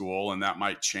back to school and that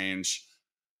might change,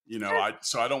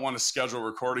 sure, I don't want to schedule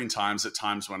recording times at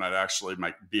times when I'd actually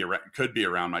might be around, could be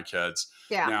around my kids.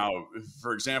 yeah, Now,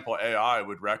 for example, AI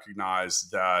would recognize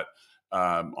that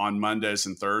on Mondays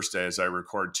and Thursdays, I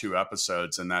record 2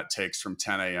 episodes, and that takes from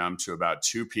 10 a.m. to about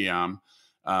 2 p.m.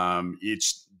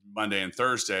 Each Monday and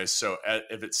Thursday. So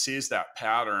if it sees that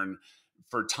pattern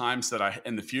for times that I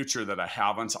in the future that I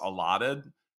haven't allotted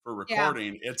for yeah,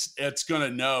 recording, it's going to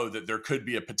know that there could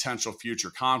be a potential future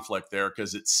conflict there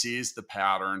because it sees the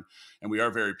pattern, and we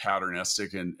are very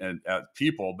patternistic and at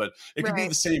people. But it could be right,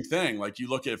 the same thing. Like you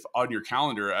look at on your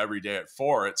calendar every day at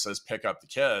 4, it says pick up the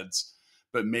kids,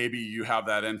 but maybe you have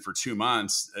that in for 2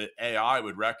 months. AI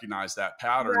would recognize that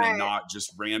pattern and right, not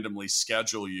just randomly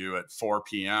schedule you at 4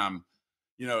 p.m.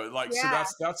 Like so yeah,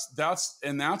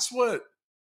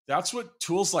 that's what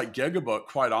tools like Gigabook,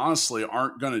 quite honestly,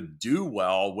 aren't going to do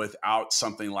well without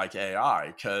something like AI,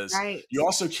 because right. you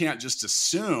also can't just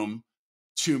assume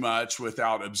too much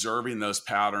without observing those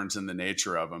patterns and the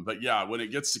nature of them. But yeah, when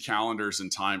it gets to calendars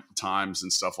and times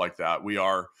and stuff like that, we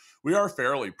are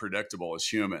fairly predictable as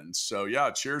humans. So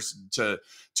yeah, cheers to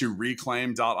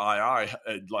reclaim.ii,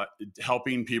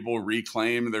 helping people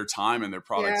reclaim their time and their Yeah.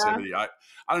 productivity.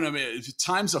 I don't know, man, if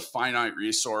time's a finite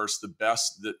resource, the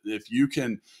best that if you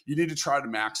need to try to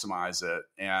maximize it.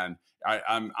 And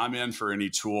I'm in for any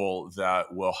tool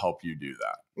that will help you do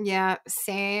that. Yeah,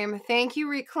 same. Thank you,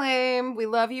 Reclaim. We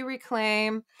love you,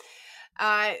 Reclaim.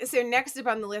 So next up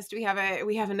on the list, we have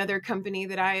another company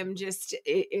that I am just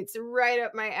it's right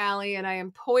up my alley, and I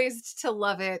am poised to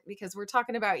love it because we're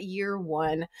talking about Year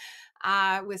One,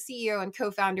 with CEO and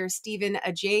co-founder Stephen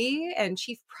Ajayi and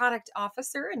Chief Product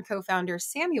Officer and co-founder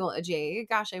Samuel Ajayi.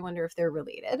 Gosh, I wonder if they're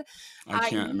related. I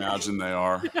can't Ye- imagine they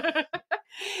are.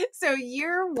 so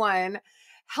Year One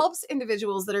helps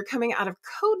individuals that are coming out of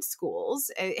code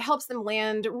schools. It helps them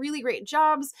land really great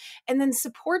jobs and then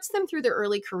supports them through their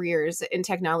early careers in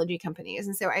technology companies.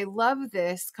 And so I love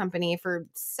this company for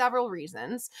several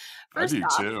reasons. I First do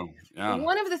off, too. Yeah.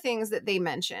 one of the things that they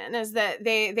mention is that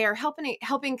they are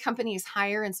helping companies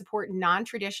hire and support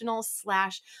non-traditional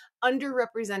slash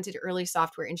underrepresented early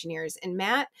software engineers. And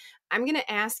Matt, I'm going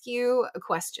to ask you a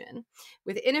question.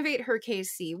 With Innovate Her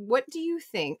KC, what do you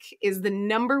think is the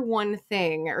number one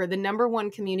thing or the number one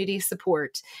community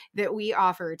support that we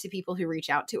offer to people who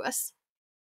reach out to us?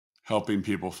 Helping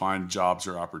people find jobs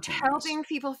or opportunities. Helping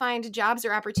people find jobs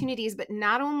or opportunities. But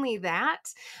not only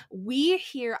that,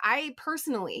 I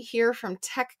personally hear from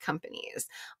tech companies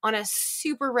on a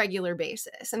super regular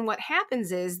basis. And what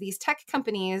happens is these tech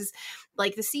companies,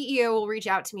 like the CEO will reach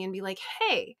out to me and be like,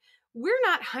 hey, we're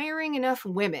not hiring enough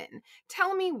women.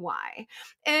 Tell me why.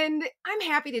 And I'm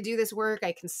happy to do this work.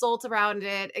 I consult around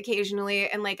it occasionally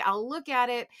and like I'll look at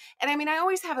it. And I mean, I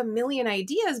always have a million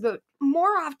ideas, but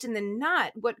more often than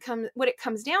not, what it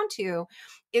comes down to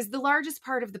is the largest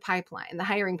part of the pipeline, the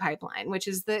hiring pipeline, which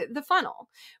is the funnel,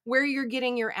 where you're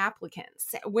getting your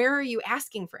applicants. Where are you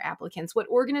asking for applicants? What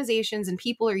organizations and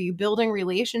people are you building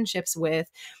relationships with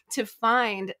to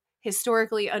find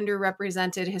historically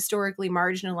underrepresented, historically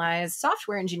marginalized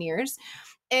software engineers?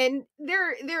 And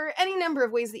there are any number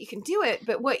of ways that you can do it,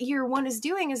 but what Year One is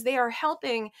doing is they are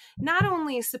helping not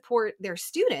only support their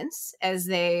students as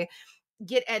they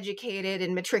get educated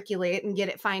and matriculate and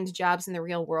find jobs in the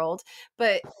real world,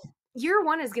 but Year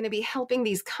One is going to be helping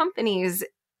these companies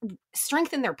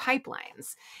strengthen their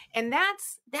pipelines. And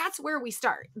that's where we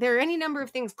start. There are any number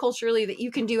of things culturally that you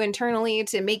can do internally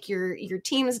to make your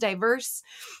teams diverse,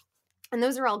 and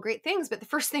those are all great things, but the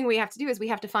first thing we have to do is we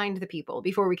have to find the people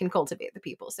before we can cultivate the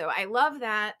people. So I love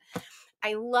that.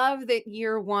 I love that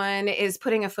Year One is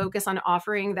putting a focus on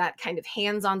offering that kind of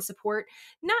hands-on support,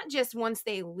 not just once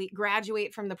they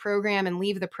graduate from the program and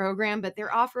leave the program, but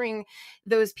they're offering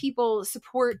those people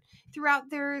support throughout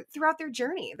their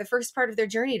journey, the first part of their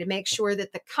journey, to make sure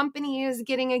that the company is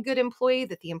getting a good employee,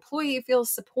 that the employee feels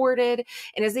supported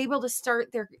and is able to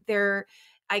start their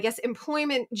I guess,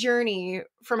 employment journey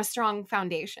from a strong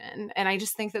foundation. And I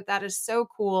just think that that is so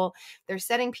cool. They're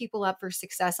setting people up for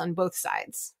success on both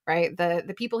sides, right?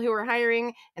 The people who are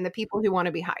hiring and the people who want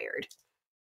to be hired.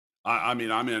 I mean,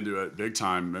 I'm into it big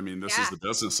time. I mean, this is Yeah, the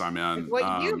business I'm it's in.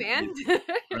 what you do, man.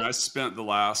 And I spent the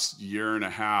last year and a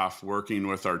half working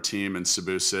with our team in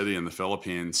Cebu City in the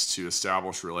Philippines to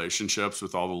establish relationships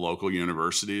with all the local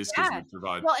universities because Yeah. we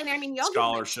provide Well, and I mean, y'all give like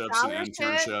scholarships and scholarships.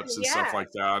 internships and stuff Yeah.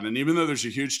 like that. And even though there's a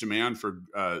huge demand for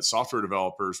software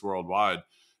developers worldwide,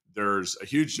 there's a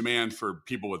huge demand for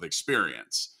people with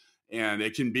experience. And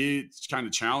it can be kind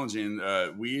of challenging.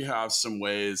 We have some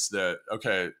ways that,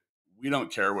 okay, we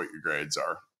don't care what your grades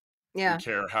are. We Yeah.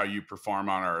 care how you perform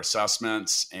on our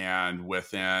assessments, and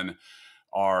within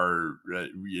our,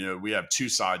 we have two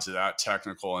sides of that,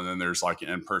 technical, and then there's like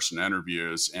in-person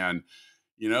interviews. And,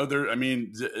 there, I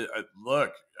mean,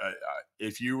 look,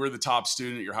 if you were the top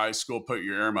student at your high school, put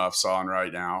your earmuffs on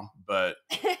right now, but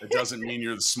it doesn't mean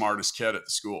you're the smartest kid at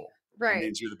the school. It Right.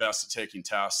 means you're the best at taking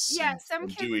tests Yeah. Some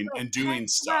and kids doing don't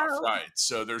stuff, well. right?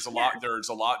 So there's a Yeah.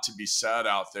 lot to be said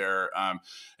out there.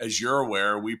 As you're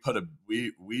aware, we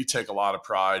take a lot of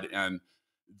pride in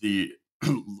the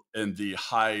in the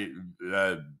high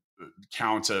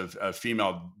count of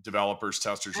female developers,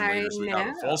 testers, and I leaders we have at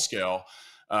know. Full Scale.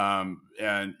 And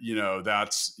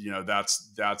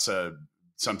that's a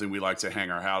something we like to hang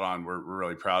our hat on. We're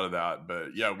really proud of that.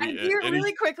 But yeah,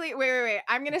 Really quickly, wait.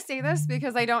 I'm going to say this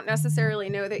because I don't necessarily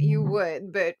know that you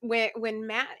would, but when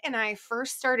Matt and I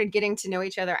first started getting to know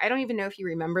each other, I don't even know if you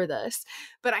remember this,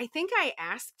 but I think I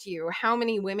asked you how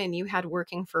many women you had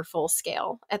working for Full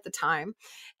Scale at the time.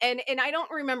 And I don't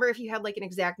remember if you had like an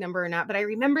exact number or not, but I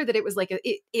remember that it was like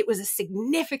it was a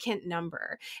significant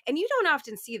number. And you don't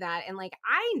often see that. And like,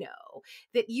 I know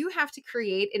that you have to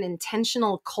create an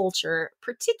intentional culture,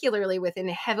 particularly within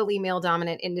heavily male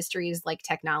dominant industries like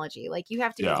technology. Like you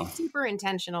have to be super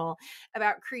intentional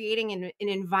about creating an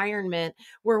environment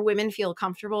where women feel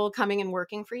comfortable coming and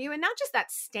working for you, and not just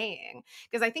that, staying.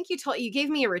 Because I think you gave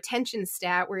me a retention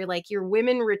stat where like your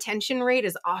women retention rate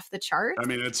is off the charts. I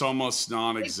mean, it's almost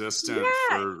non-existent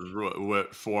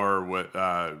for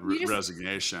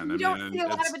resignation. You don't see a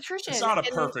lot of attrition. It's not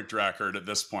a perfect record at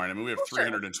this point. I mean, we have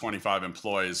 325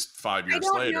 employees 5 years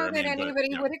later. I don't know that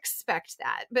anybody would expect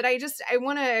that, but I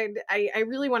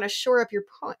really want to shore up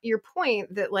your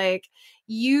point that like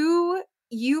you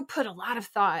put a lot of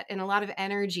thought and a lot of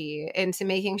energy into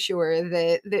making sure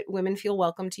that women feel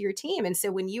welcome to your team. And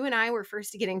so when you and I were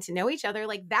first getting to know each other,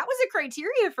 like that was a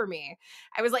criteria for me.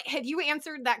 I was like, had you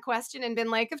answered that question and been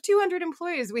like, of 200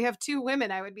 employees, we have 2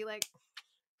 women, I would be like,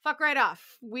 fuck right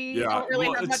off. We don't really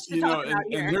have much to talk about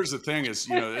here. And here's the thing is,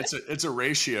 it's a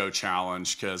ratio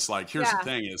challenge because like, here's the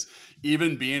thing is,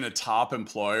 even being a top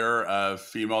employer of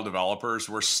female developers,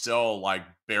 we're still like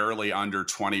barely under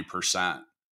 20%.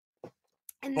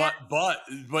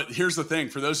 But here's the thing,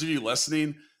 for those of you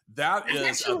listening, that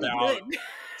is about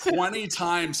 20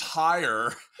 times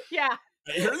higher. Yeah.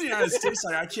 Here in the United States,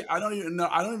 like I'm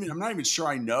not even sure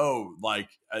I know like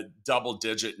a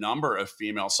double-digit number of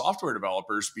female software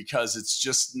developers because it's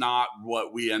just not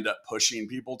what we end up pushing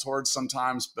people towards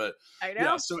sometimes. But I know.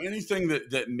 Yeah, so anything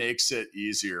that makes it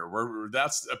easier,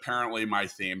 that's apparently my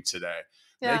theme today.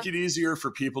 Yeah. Make it easier for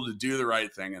people to do the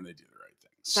right thing, and they do the right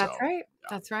thing. That's right.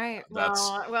 That's right.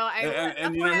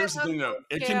 Here's the thing though,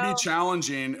 it can be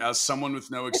challenging as someone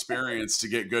with no experience to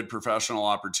get good professional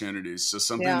opportunities. So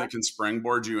something that can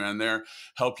springboard you in there,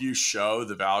 help you show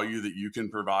the value that you can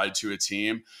provide to a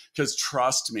team. Because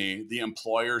trust me, the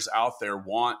employers out there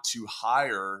want to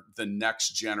hire the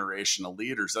next generation of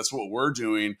leaders. That's what we're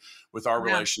doing with our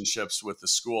relationships with the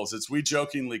schools. We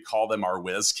jokingly call them our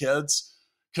whiz kids,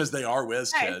 because they are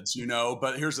whiz kids,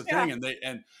 but here's the thing.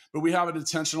 But we have an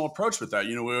intentional approach with that.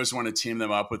 We always want to team them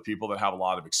up with people that have a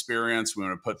lot of experience. We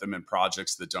want to put them in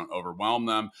projects that don't overwhelm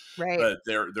them, but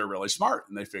they're really smart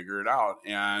and they figure it out.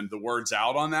 And the word's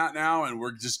out on that now. And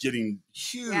we're just getting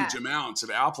huge amounts of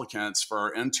applicants for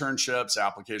our internships,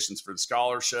 applications for the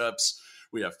scholarships.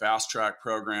 We have fast track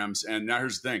programs. And now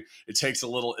here's the thing. It takes a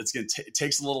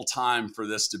little time for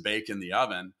this to bake in the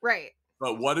oven. Right.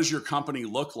 But what does your company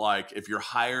look like if you're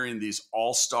hiring these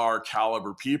all-star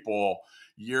caliber people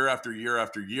year after year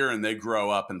after year, and they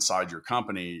grow up inside your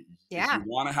company? If you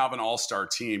want to have an all-star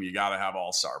team, you got to have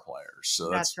all-star players. So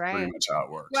that's pretty much how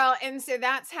it works. Well, and so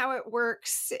that's how it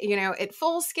works, at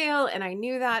Full Scale. And I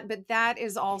knew that, but that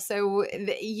is also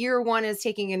year one is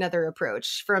taking another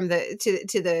approach from to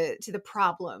the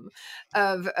problem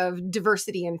of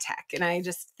diversity in tech. And I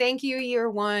just thank you, year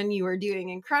one. You are doing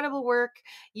incredible work.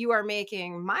 You are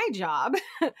making my job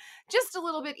just a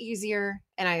little bit easier.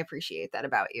 And I appreciate that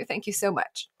about you. Thank you so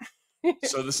much.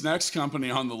 So this next company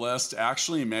on the list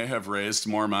actually may have raised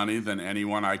more money than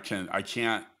anyone I think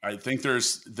I think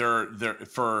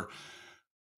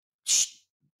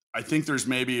there's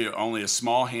maybe only a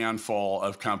small handful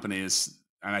of companies,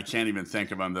 and I can't even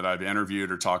think of them, that I've interviewed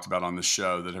or talked about on the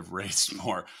show that have raised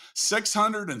more.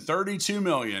 632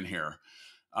 million here.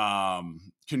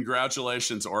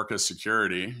 Congratulations, Orca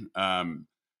Security.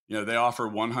 They offer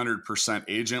 100%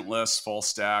 agentless, full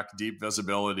stack, deep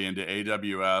visibility into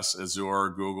AWS, Azure,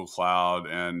 Google Cloud,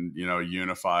 and a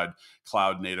unified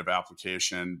cloud native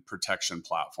application protection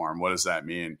platform. What does that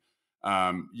mean?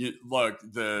 Look,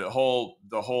 the whole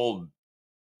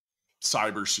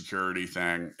cybersecurity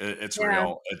thing, it's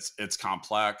real. It's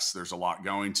complex. There's a lot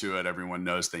going to it. Everyone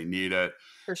knows they need it.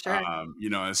 For sure.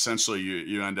 Essentially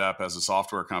you end up as a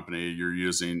software company, you're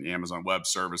using Amazon Web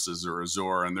Services or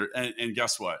Azure, and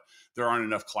guess what? There aren't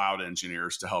enough cloud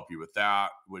engineers to help you with that,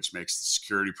 which makes the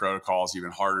security protocols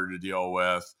even harder to deal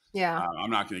with. Yeah.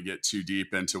 I'm not going to get too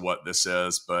deep into what this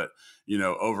is, but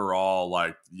overall,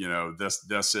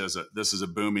 this is a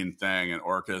booming thing, and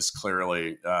Orca is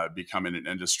clearly becoming an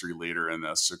industry leader in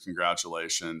this. So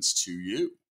congratulations to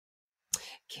you.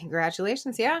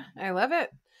 Congratulations. Yeah, I love it.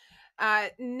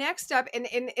 Next up,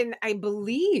 and I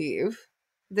believe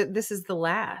that this is the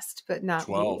last, but not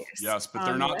 12. least. Yes, but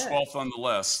they're not 12th on the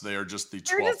list. They are just the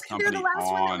 12th company they're the last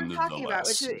on one that we're talking the about,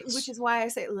 list. which is why I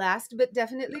say last, but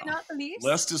definitely not the least.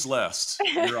 List is list.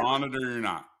 You're on it or you're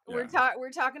not. Yeah.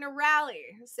 We're talking to Rally.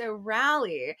 So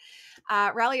Rally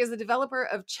is the developer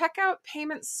of checkout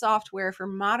payment software for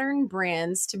modern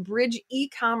brands to bridge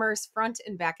e-commerce front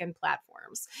and back end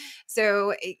platforms.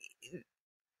 So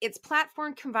its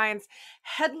platform combines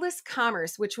headless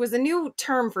commerce, which was a new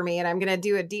term for me, and I'm going to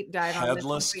do a deep dive on this.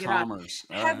 Headless commerce.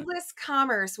 Headless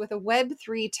commerce with a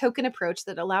Web3 token approach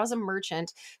that allows a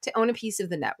merchant to own a piece of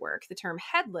the network. The term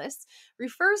headless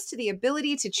refers to the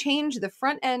ability to change the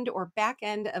front end or back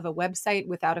end of a website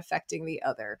without affecting the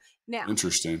other. Now,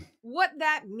 interesting. What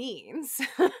that means.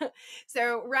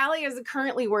 So Rally is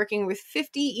currently working with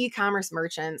 50 e-commerce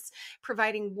merchants,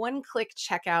 providing one-click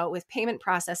checkout with payment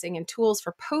processing and tools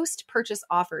for post-purchase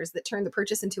offers that turn the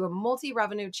purchase into a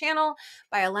multi-revenue channel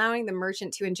by allowing the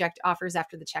merchant to inject offers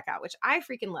after the checkout, which I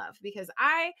freaking love because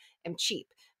I am cheap.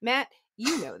 Matt,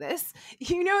 you know this.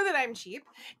 You know that I'm cheap.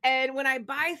 And when I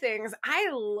buy things, I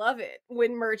love it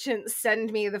when merchants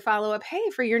send me the follow-up, hey,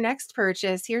 for your next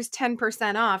purchase, here's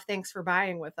 10% off. Thanks for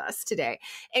buying with us today.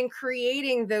 And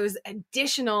creating those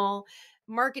additional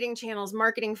marketing channels,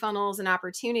 marketing funnels, and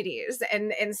opportunities.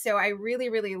 And so I really,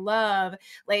 really love,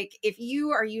 if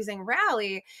you are using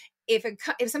Rally, if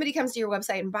somebody comes to your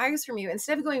website and buys from you,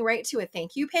 instead of going right to a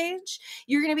thank you page,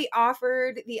 you're going to be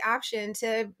offered the option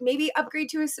to maybe upgrade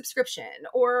to a subscription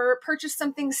or purchase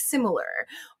something similar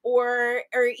or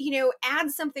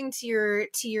add something to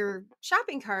your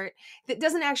shopping cart that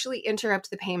doesn't actually interrupt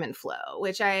the payment flow,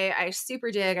 which I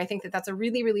super dig. I think that that's a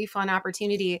really, really fun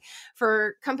opportunity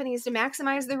for companies to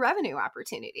maximize their revenue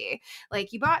opportunity.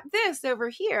 Like, you bought this over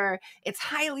here, it's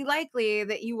highly likely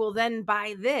that you will then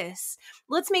buy this.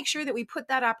 Let's make sure that we put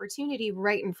that opportunity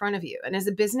right in front of you. And as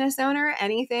a business owner,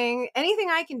 anything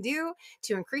I can do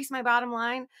to increase my bottom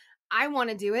line, I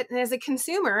want to do it. And as a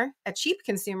consumer, a cheap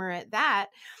consumer at that,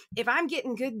 if I'm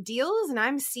getting good deals and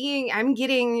I'm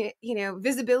getting,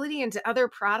 visibility into other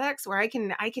products where I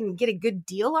can get a good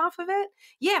deal off of it,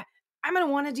 yeah, I'm going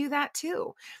to want to do that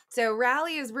too. So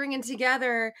Rally is bringing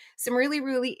together some really,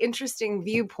 really interesting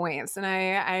viewpoints, and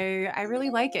I really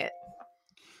like it.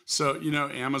 So,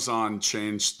 Amazon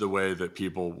changed the way that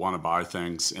people want to buy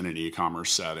things in an e-commerce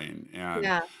setting.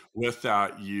 And with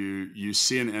that, you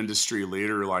see an industry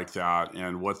leader like that.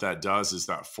 And what that does is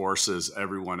that forces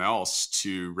everyone else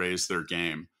to raise their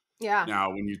game. Yeah.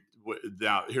 Now,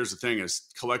 here's the thing: is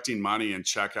collecting money and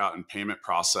checkout and payment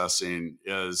processing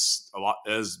is a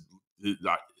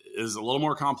little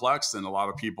more complex than a lot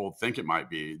of people think it might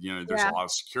be. There's a lot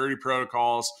of security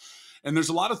protocols. And there's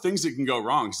a lot of things that can go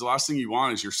wrong, because the last thing you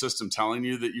want is your system telling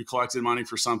you that you collected money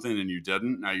for something and you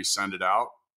didn't. Now you send it out.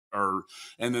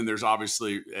 And then there's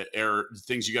obviously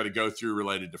things you got to go through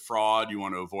related to fraud. You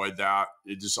want to avoid that.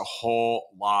 It's just a whole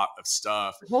lot of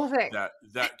stuff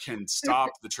that can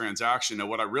stop the transaction. Now,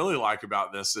 what I really like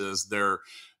about this is they're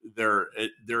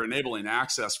enabling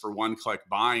access for one-click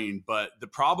buying. But the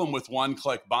problem with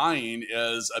one-click buying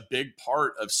is a big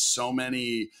part of so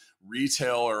many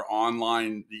retail or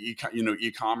online,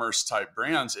 e-commerce type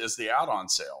brands is the add-on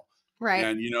sale. Right.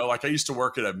 And, I used to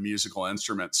work at a musical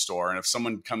instrument store, and if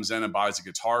someone comes in and buys a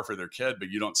guitar for their kid, but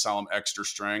you don't sell them extra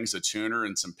strings, a tuner,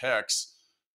 and some picks,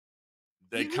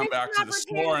 they come back to the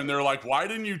store and they're like, why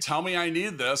didn't you tell me I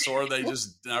need this? Or they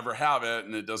just never have it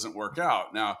and it doesn't work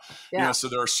out. Now, so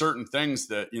there are certain things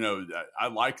that, I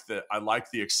like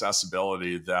the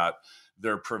accessibility that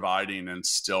they're providing and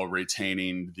still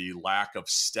retaining the lack of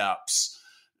steps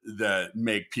that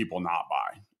make people not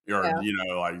buy or, rally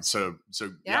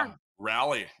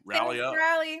up.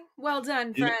 Rally. Well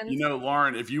done, friends.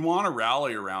 Lauren, if you want to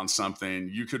rally around something,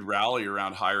 you could rally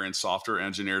around hiring software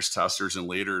engineers, testers, and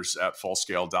leaders at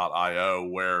Fullscale.io,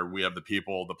 where we have the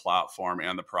people, the platform,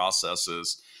 and the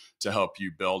processes to help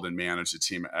you build and manage a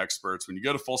team of experts. When you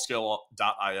go to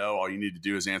Fullscale.io, all you need to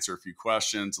do is answer a few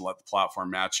questions and let the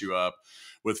platform match you up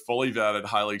with fully vetted,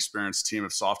 highly experienced team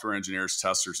of software engineers,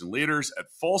 testers, and leaders. At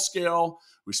Fullscale,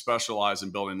 we specialize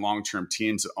in building long-term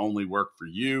teams that only work for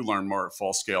you. Learn more at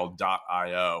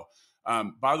Fullscale.io.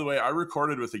 By the way, I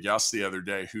recorded with a guest the other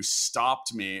day who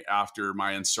stopped me after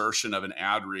my insertion of an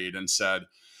ad read and said,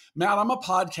 Matt, I'm a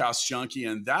podcast junkie,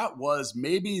 and that was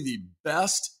maybe the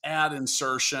best ad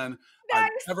insertion I've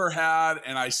ever had.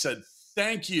 And I said,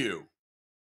 thank you.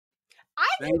 I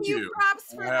give you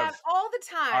props for that all the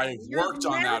time. I've worked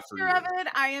on that for you.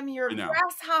 I am your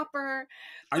grasshopper.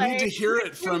 I need to hear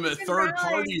it from a third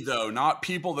party, though, not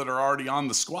people that are already on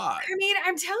the squad. I mean,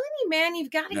 I'm telling you, man,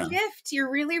 you've got a gift. You're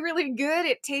really, really good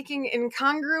at taking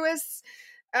incongruous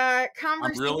conversation.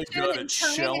 I'm really good at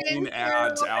shilling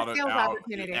ads out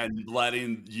and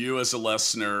letting you as a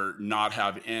listener not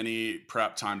have any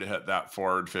prep time to hit that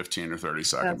forward 15 or 30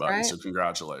 second button. Right. So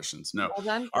congratulations. No. Well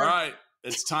done. All right.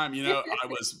 It's time.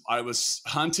 I was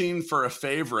hunting for a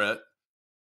favorite,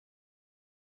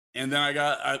 and then I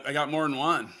got more than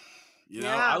one.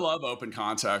 I love open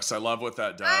context. I love what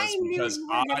that does. I knew you were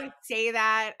going to say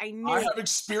that. I have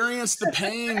experienced the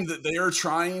pain that they are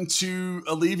trying to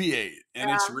alleviate,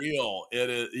 and it's real. It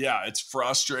is. Yeah, it's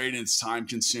frustrating. It's time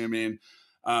consuming.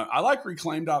 I like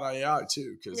Reclaim.ai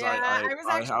too, because I was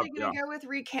actually going to go with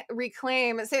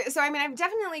Reclaim. So I mean, I've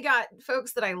definitely got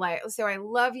folks that I like. So I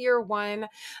love Year One.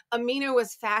 Amino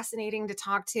was fascinating to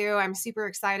talk to. I'm super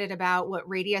excited about what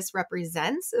Radius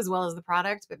represents as well as the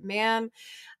product. But man,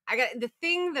 I got the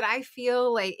thing that I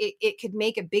feel like it could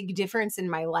make a big difference in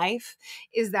my life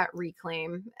is that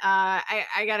Reclaim.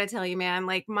 I got to tell you, man,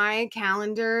 like my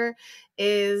calendar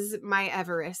is my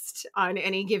Everest on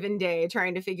any given day,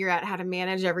 trying to figure out how to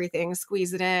manage everything,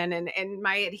 squeeze it in. And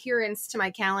my adherence to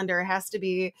my calendar has to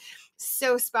be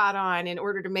so spot on in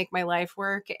order to make my life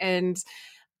work. And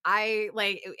I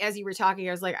as you were talking,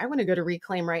 I was like, I want to go to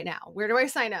Reclaim right now. Where do I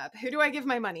sign up? Who do I give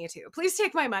my money to? Please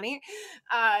take my money.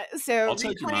 So I'll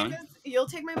take your money. You'll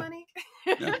take my money?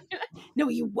 Yeah. No,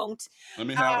 you won't. Let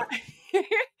me have it.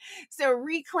 So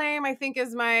Reclaim, I think,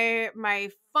 is my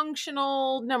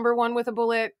functional number one with a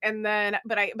bullet. And then,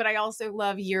 but I also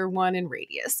love Year One and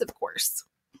Radius, of course.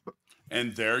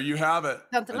 And there you have it.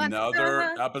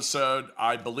 Another episode.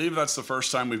 I believe that's the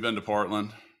first time we've been to Portland.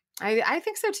 I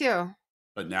think so too.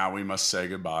 But now we must say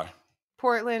goodbye.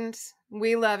 Portland,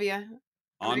 we love you.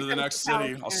 On to the next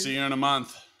city. I'll see you in a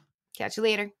month. Catch you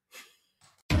later.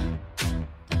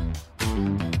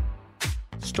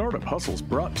 Startup Hustles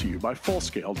brought to you by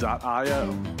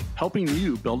Fullscale.io, helping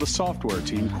you build a software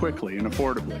team quickly and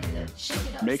affordably.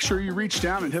 Make sure you reach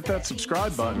down and hit that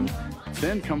subscribe button,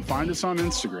 then come find us on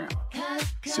Instagram.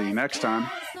 See you next time.